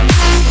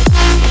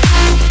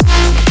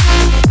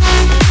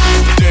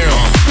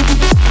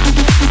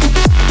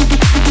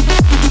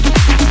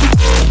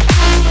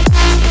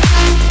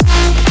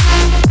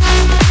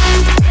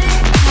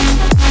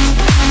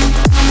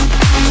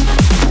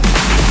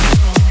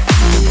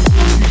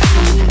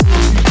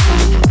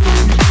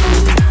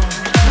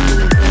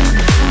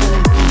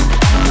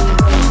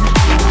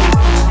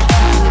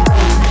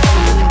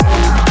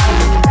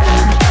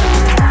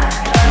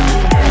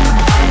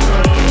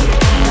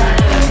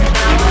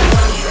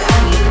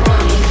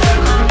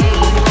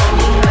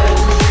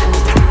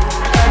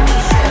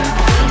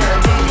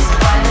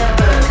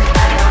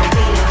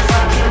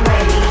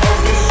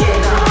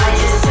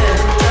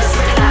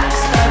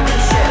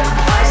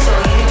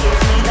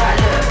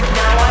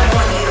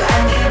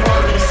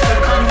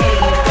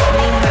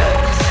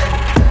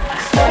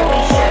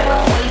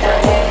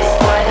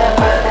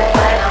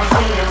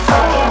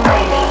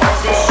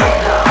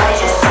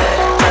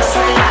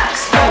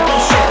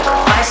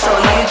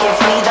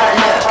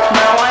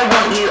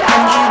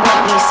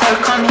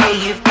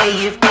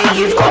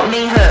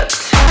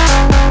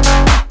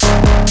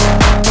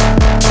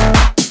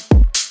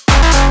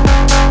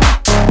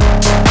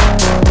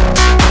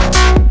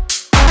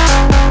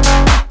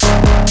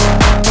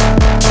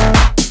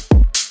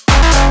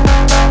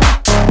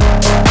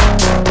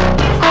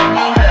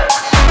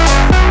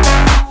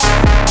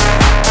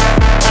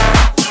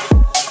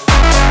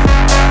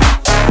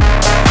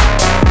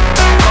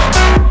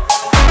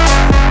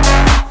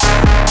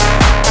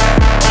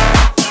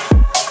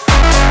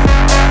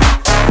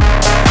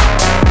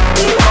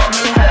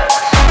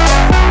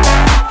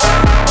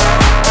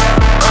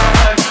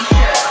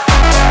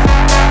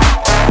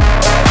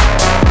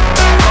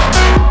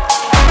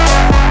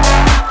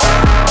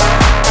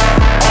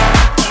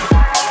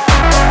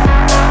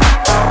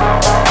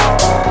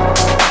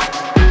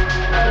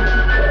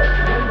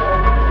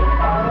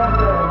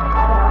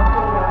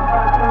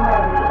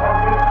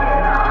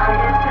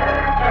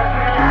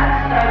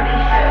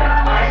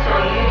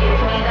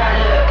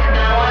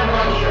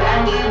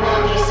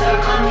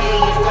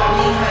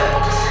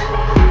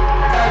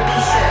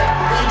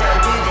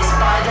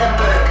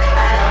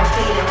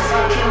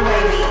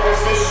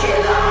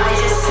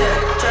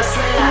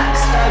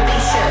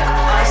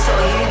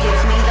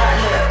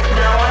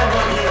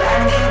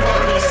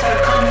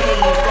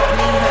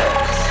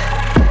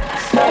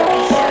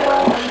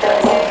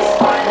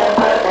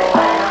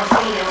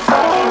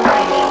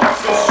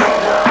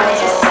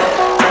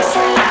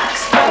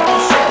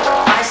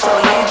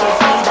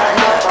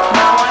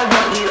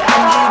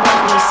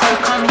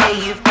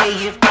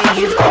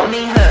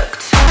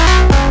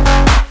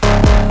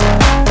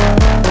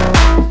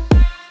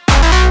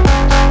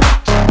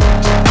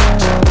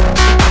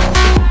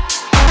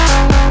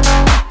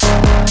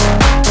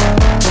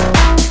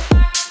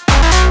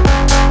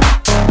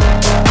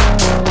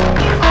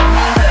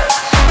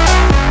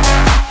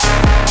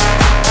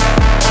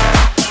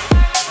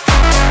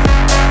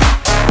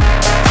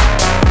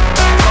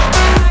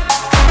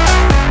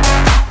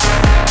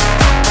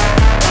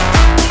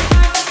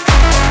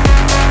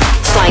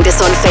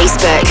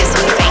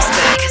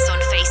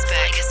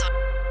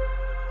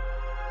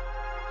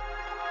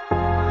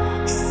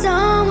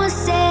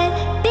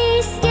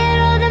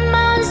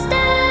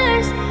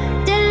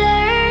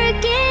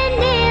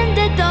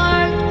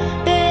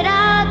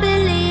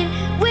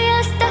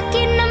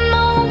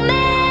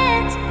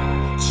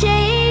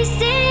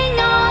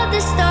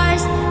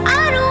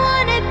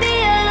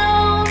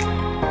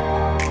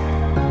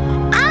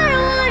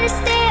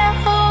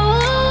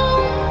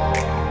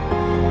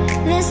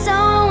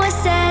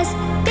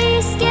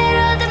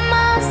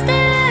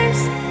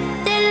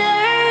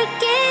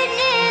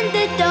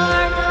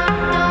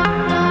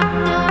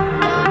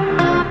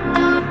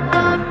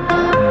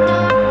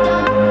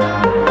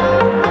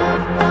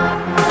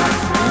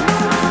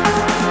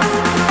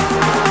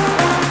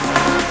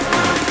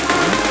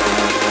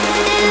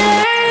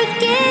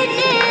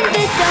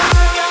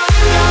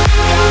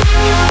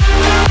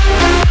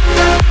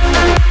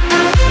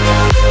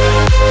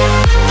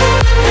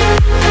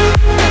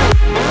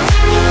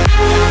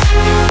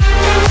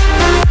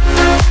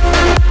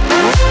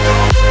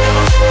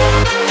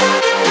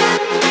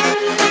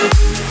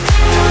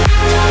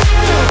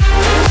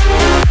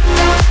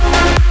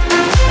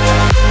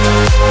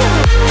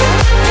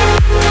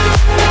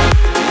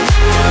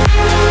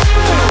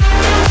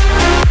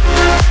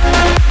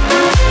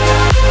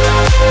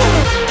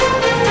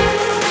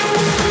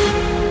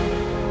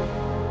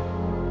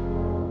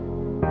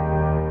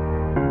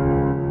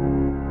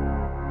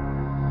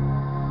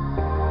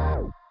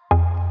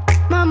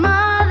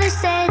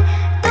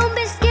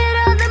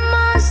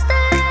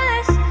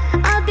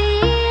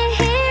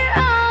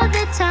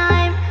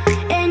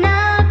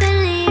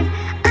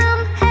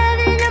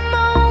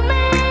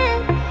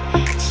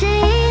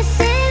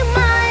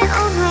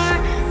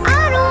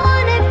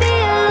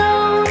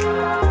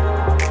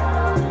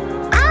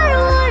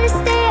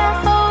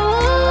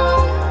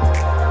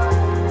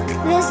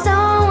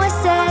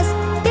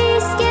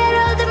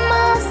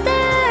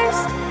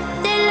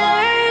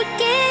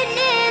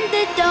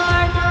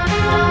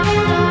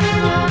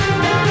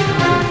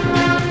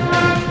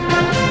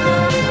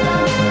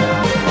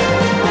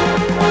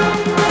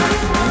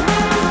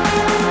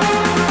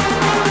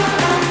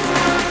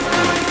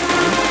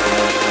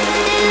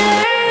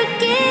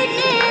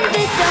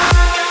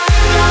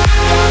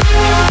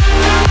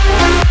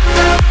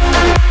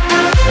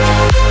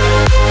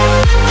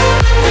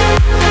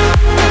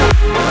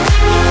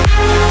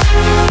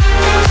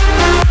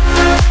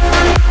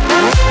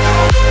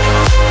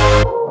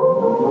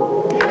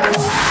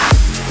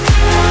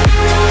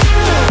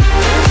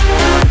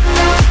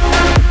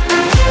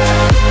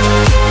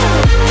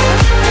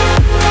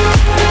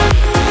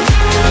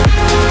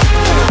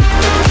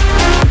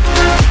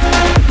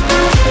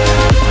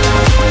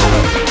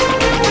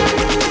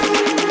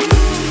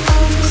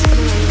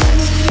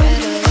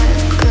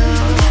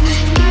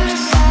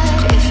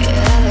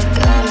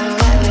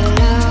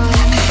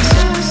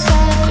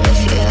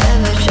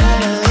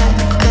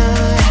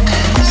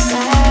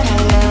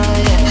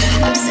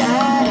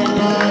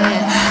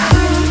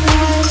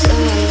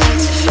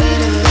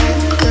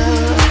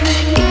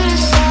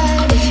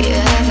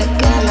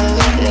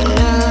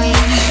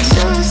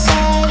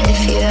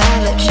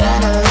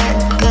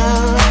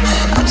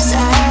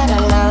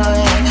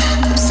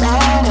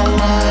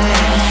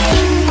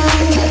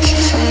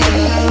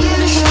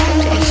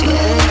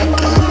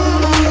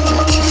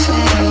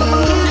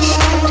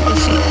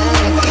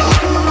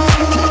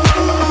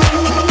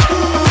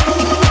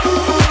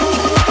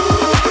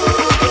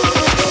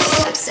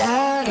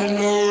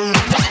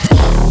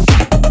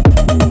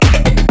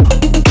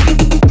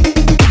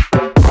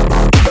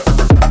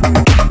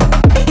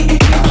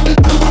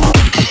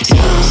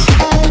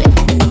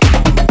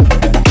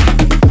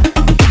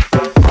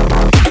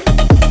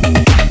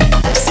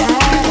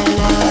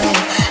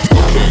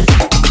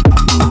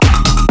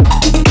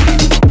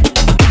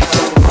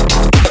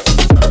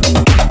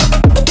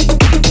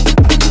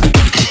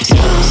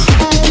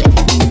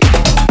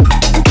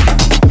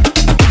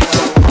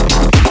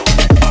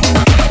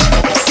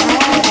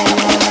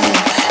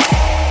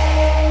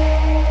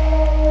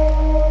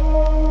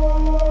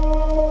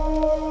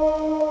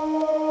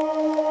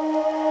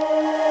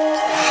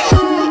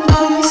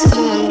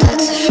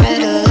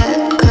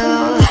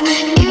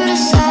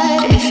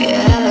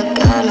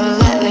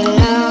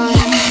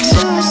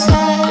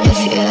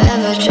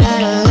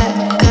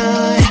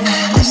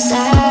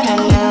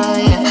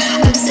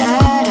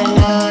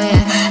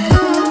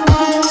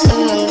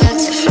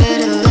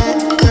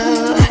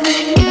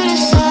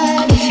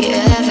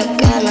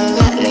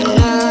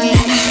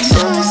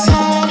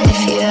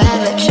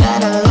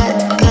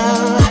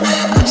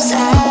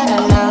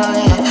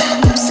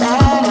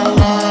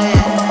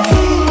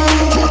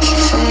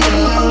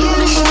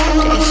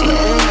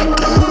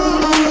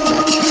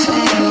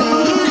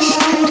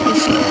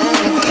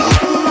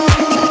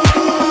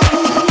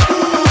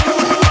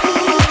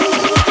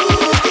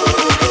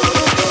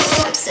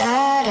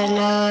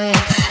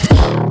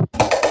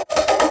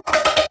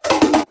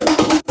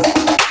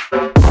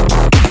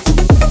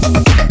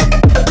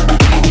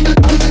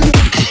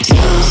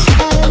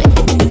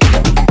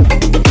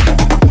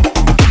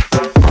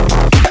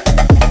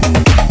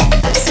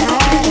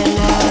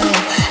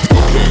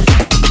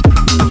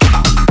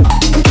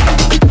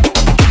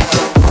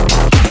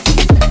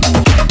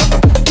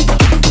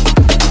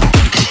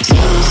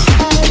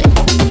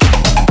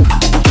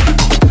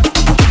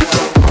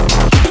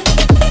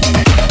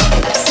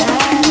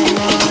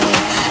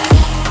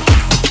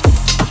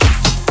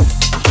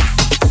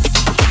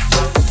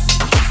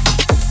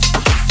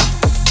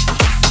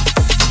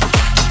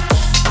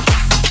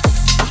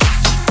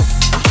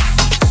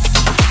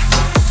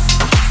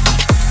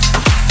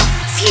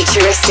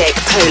 Futuristic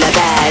Polar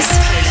Bears.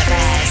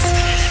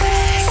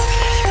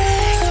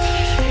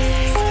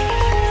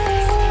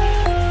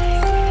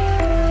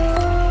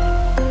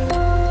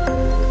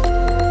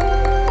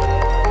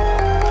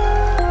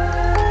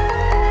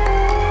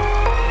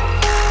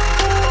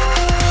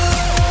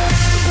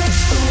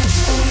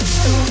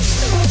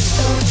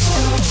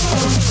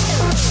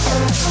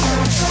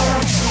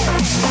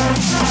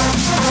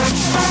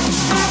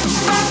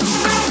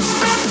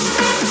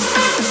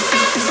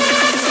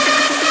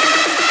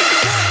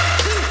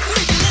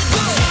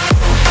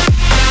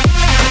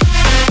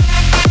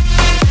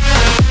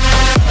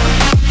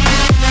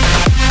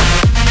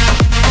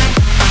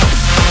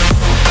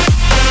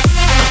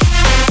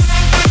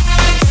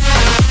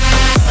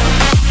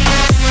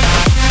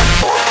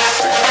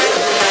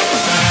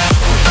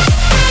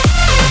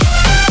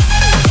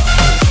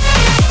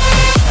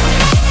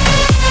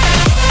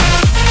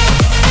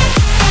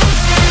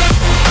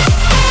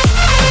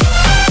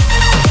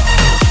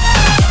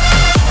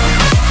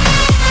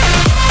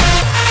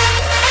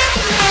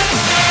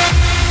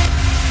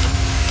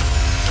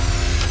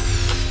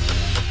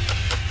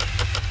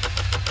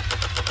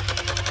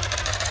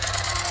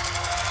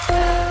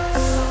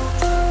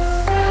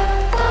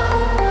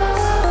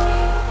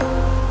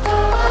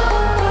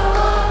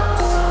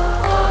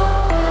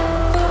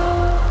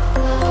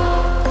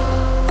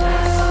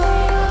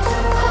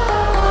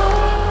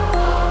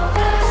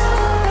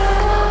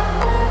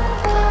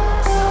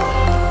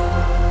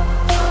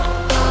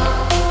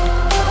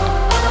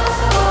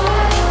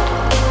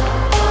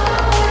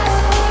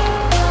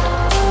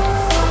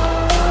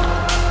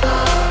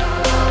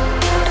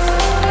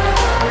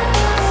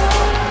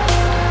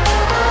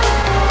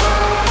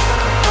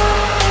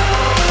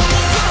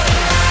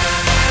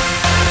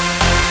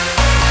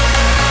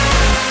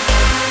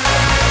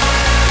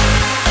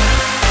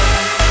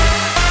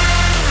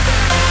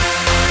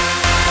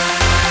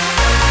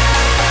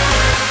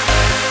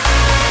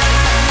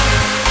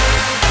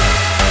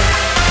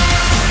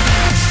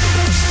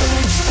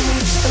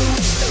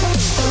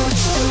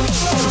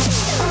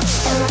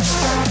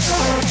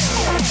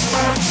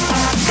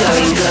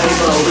 Going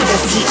global with the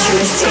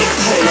Futuristic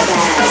Polar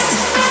Bears.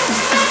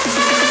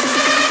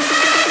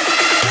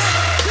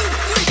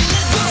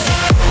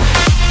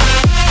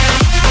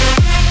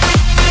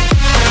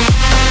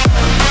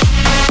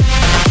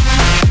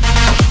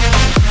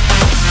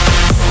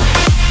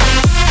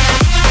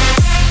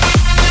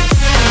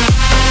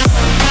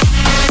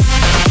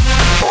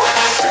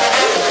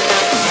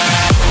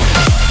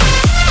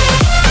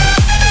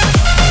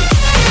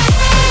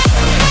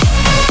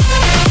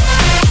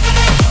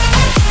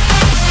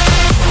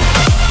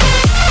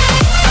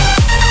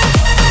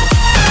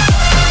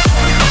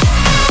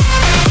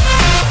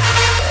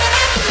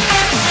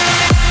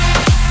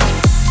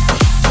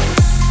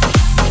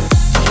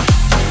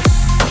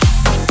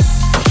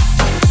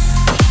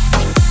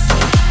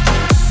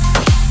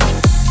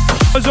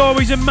 As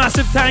always, a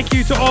massive thank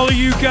you to all of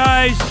you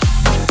guys.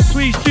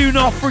 Please do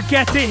not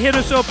forget to hit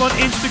us up on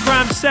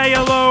Instagram, say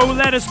hello,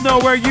 let us know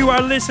where you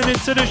are listening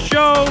to the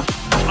show.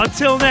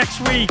 Until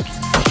next week,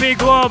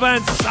 big love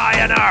and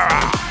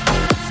sayonara.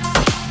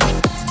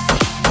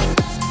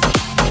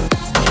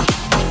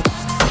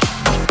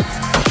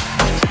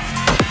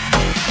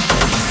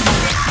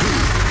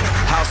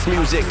 House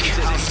music.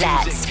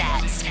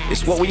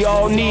 It's what we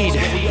all need.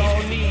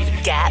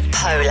 Get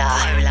polar.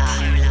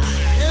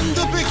 In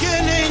the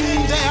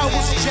beginning, there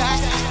was Jack.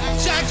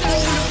 Jack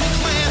owned the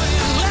plan.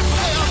 Let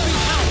there be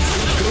house.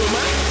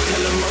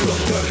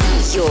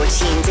 You're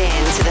tuned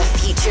in to the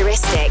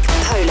Futuristic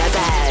Polar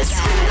Bears.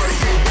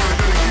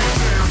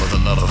 For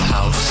the love of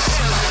house,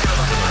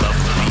 love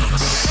of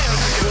beats.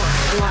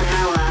 1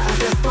 hour of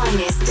the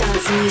finest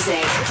dance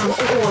music from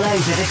all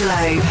over the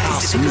globe.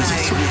 House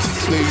music.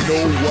 They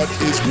know what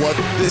is what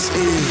this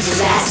is.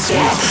 Let's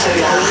get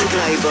polar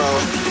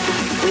global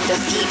with the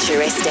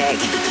Futuristic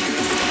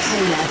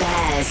Polar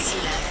Bears.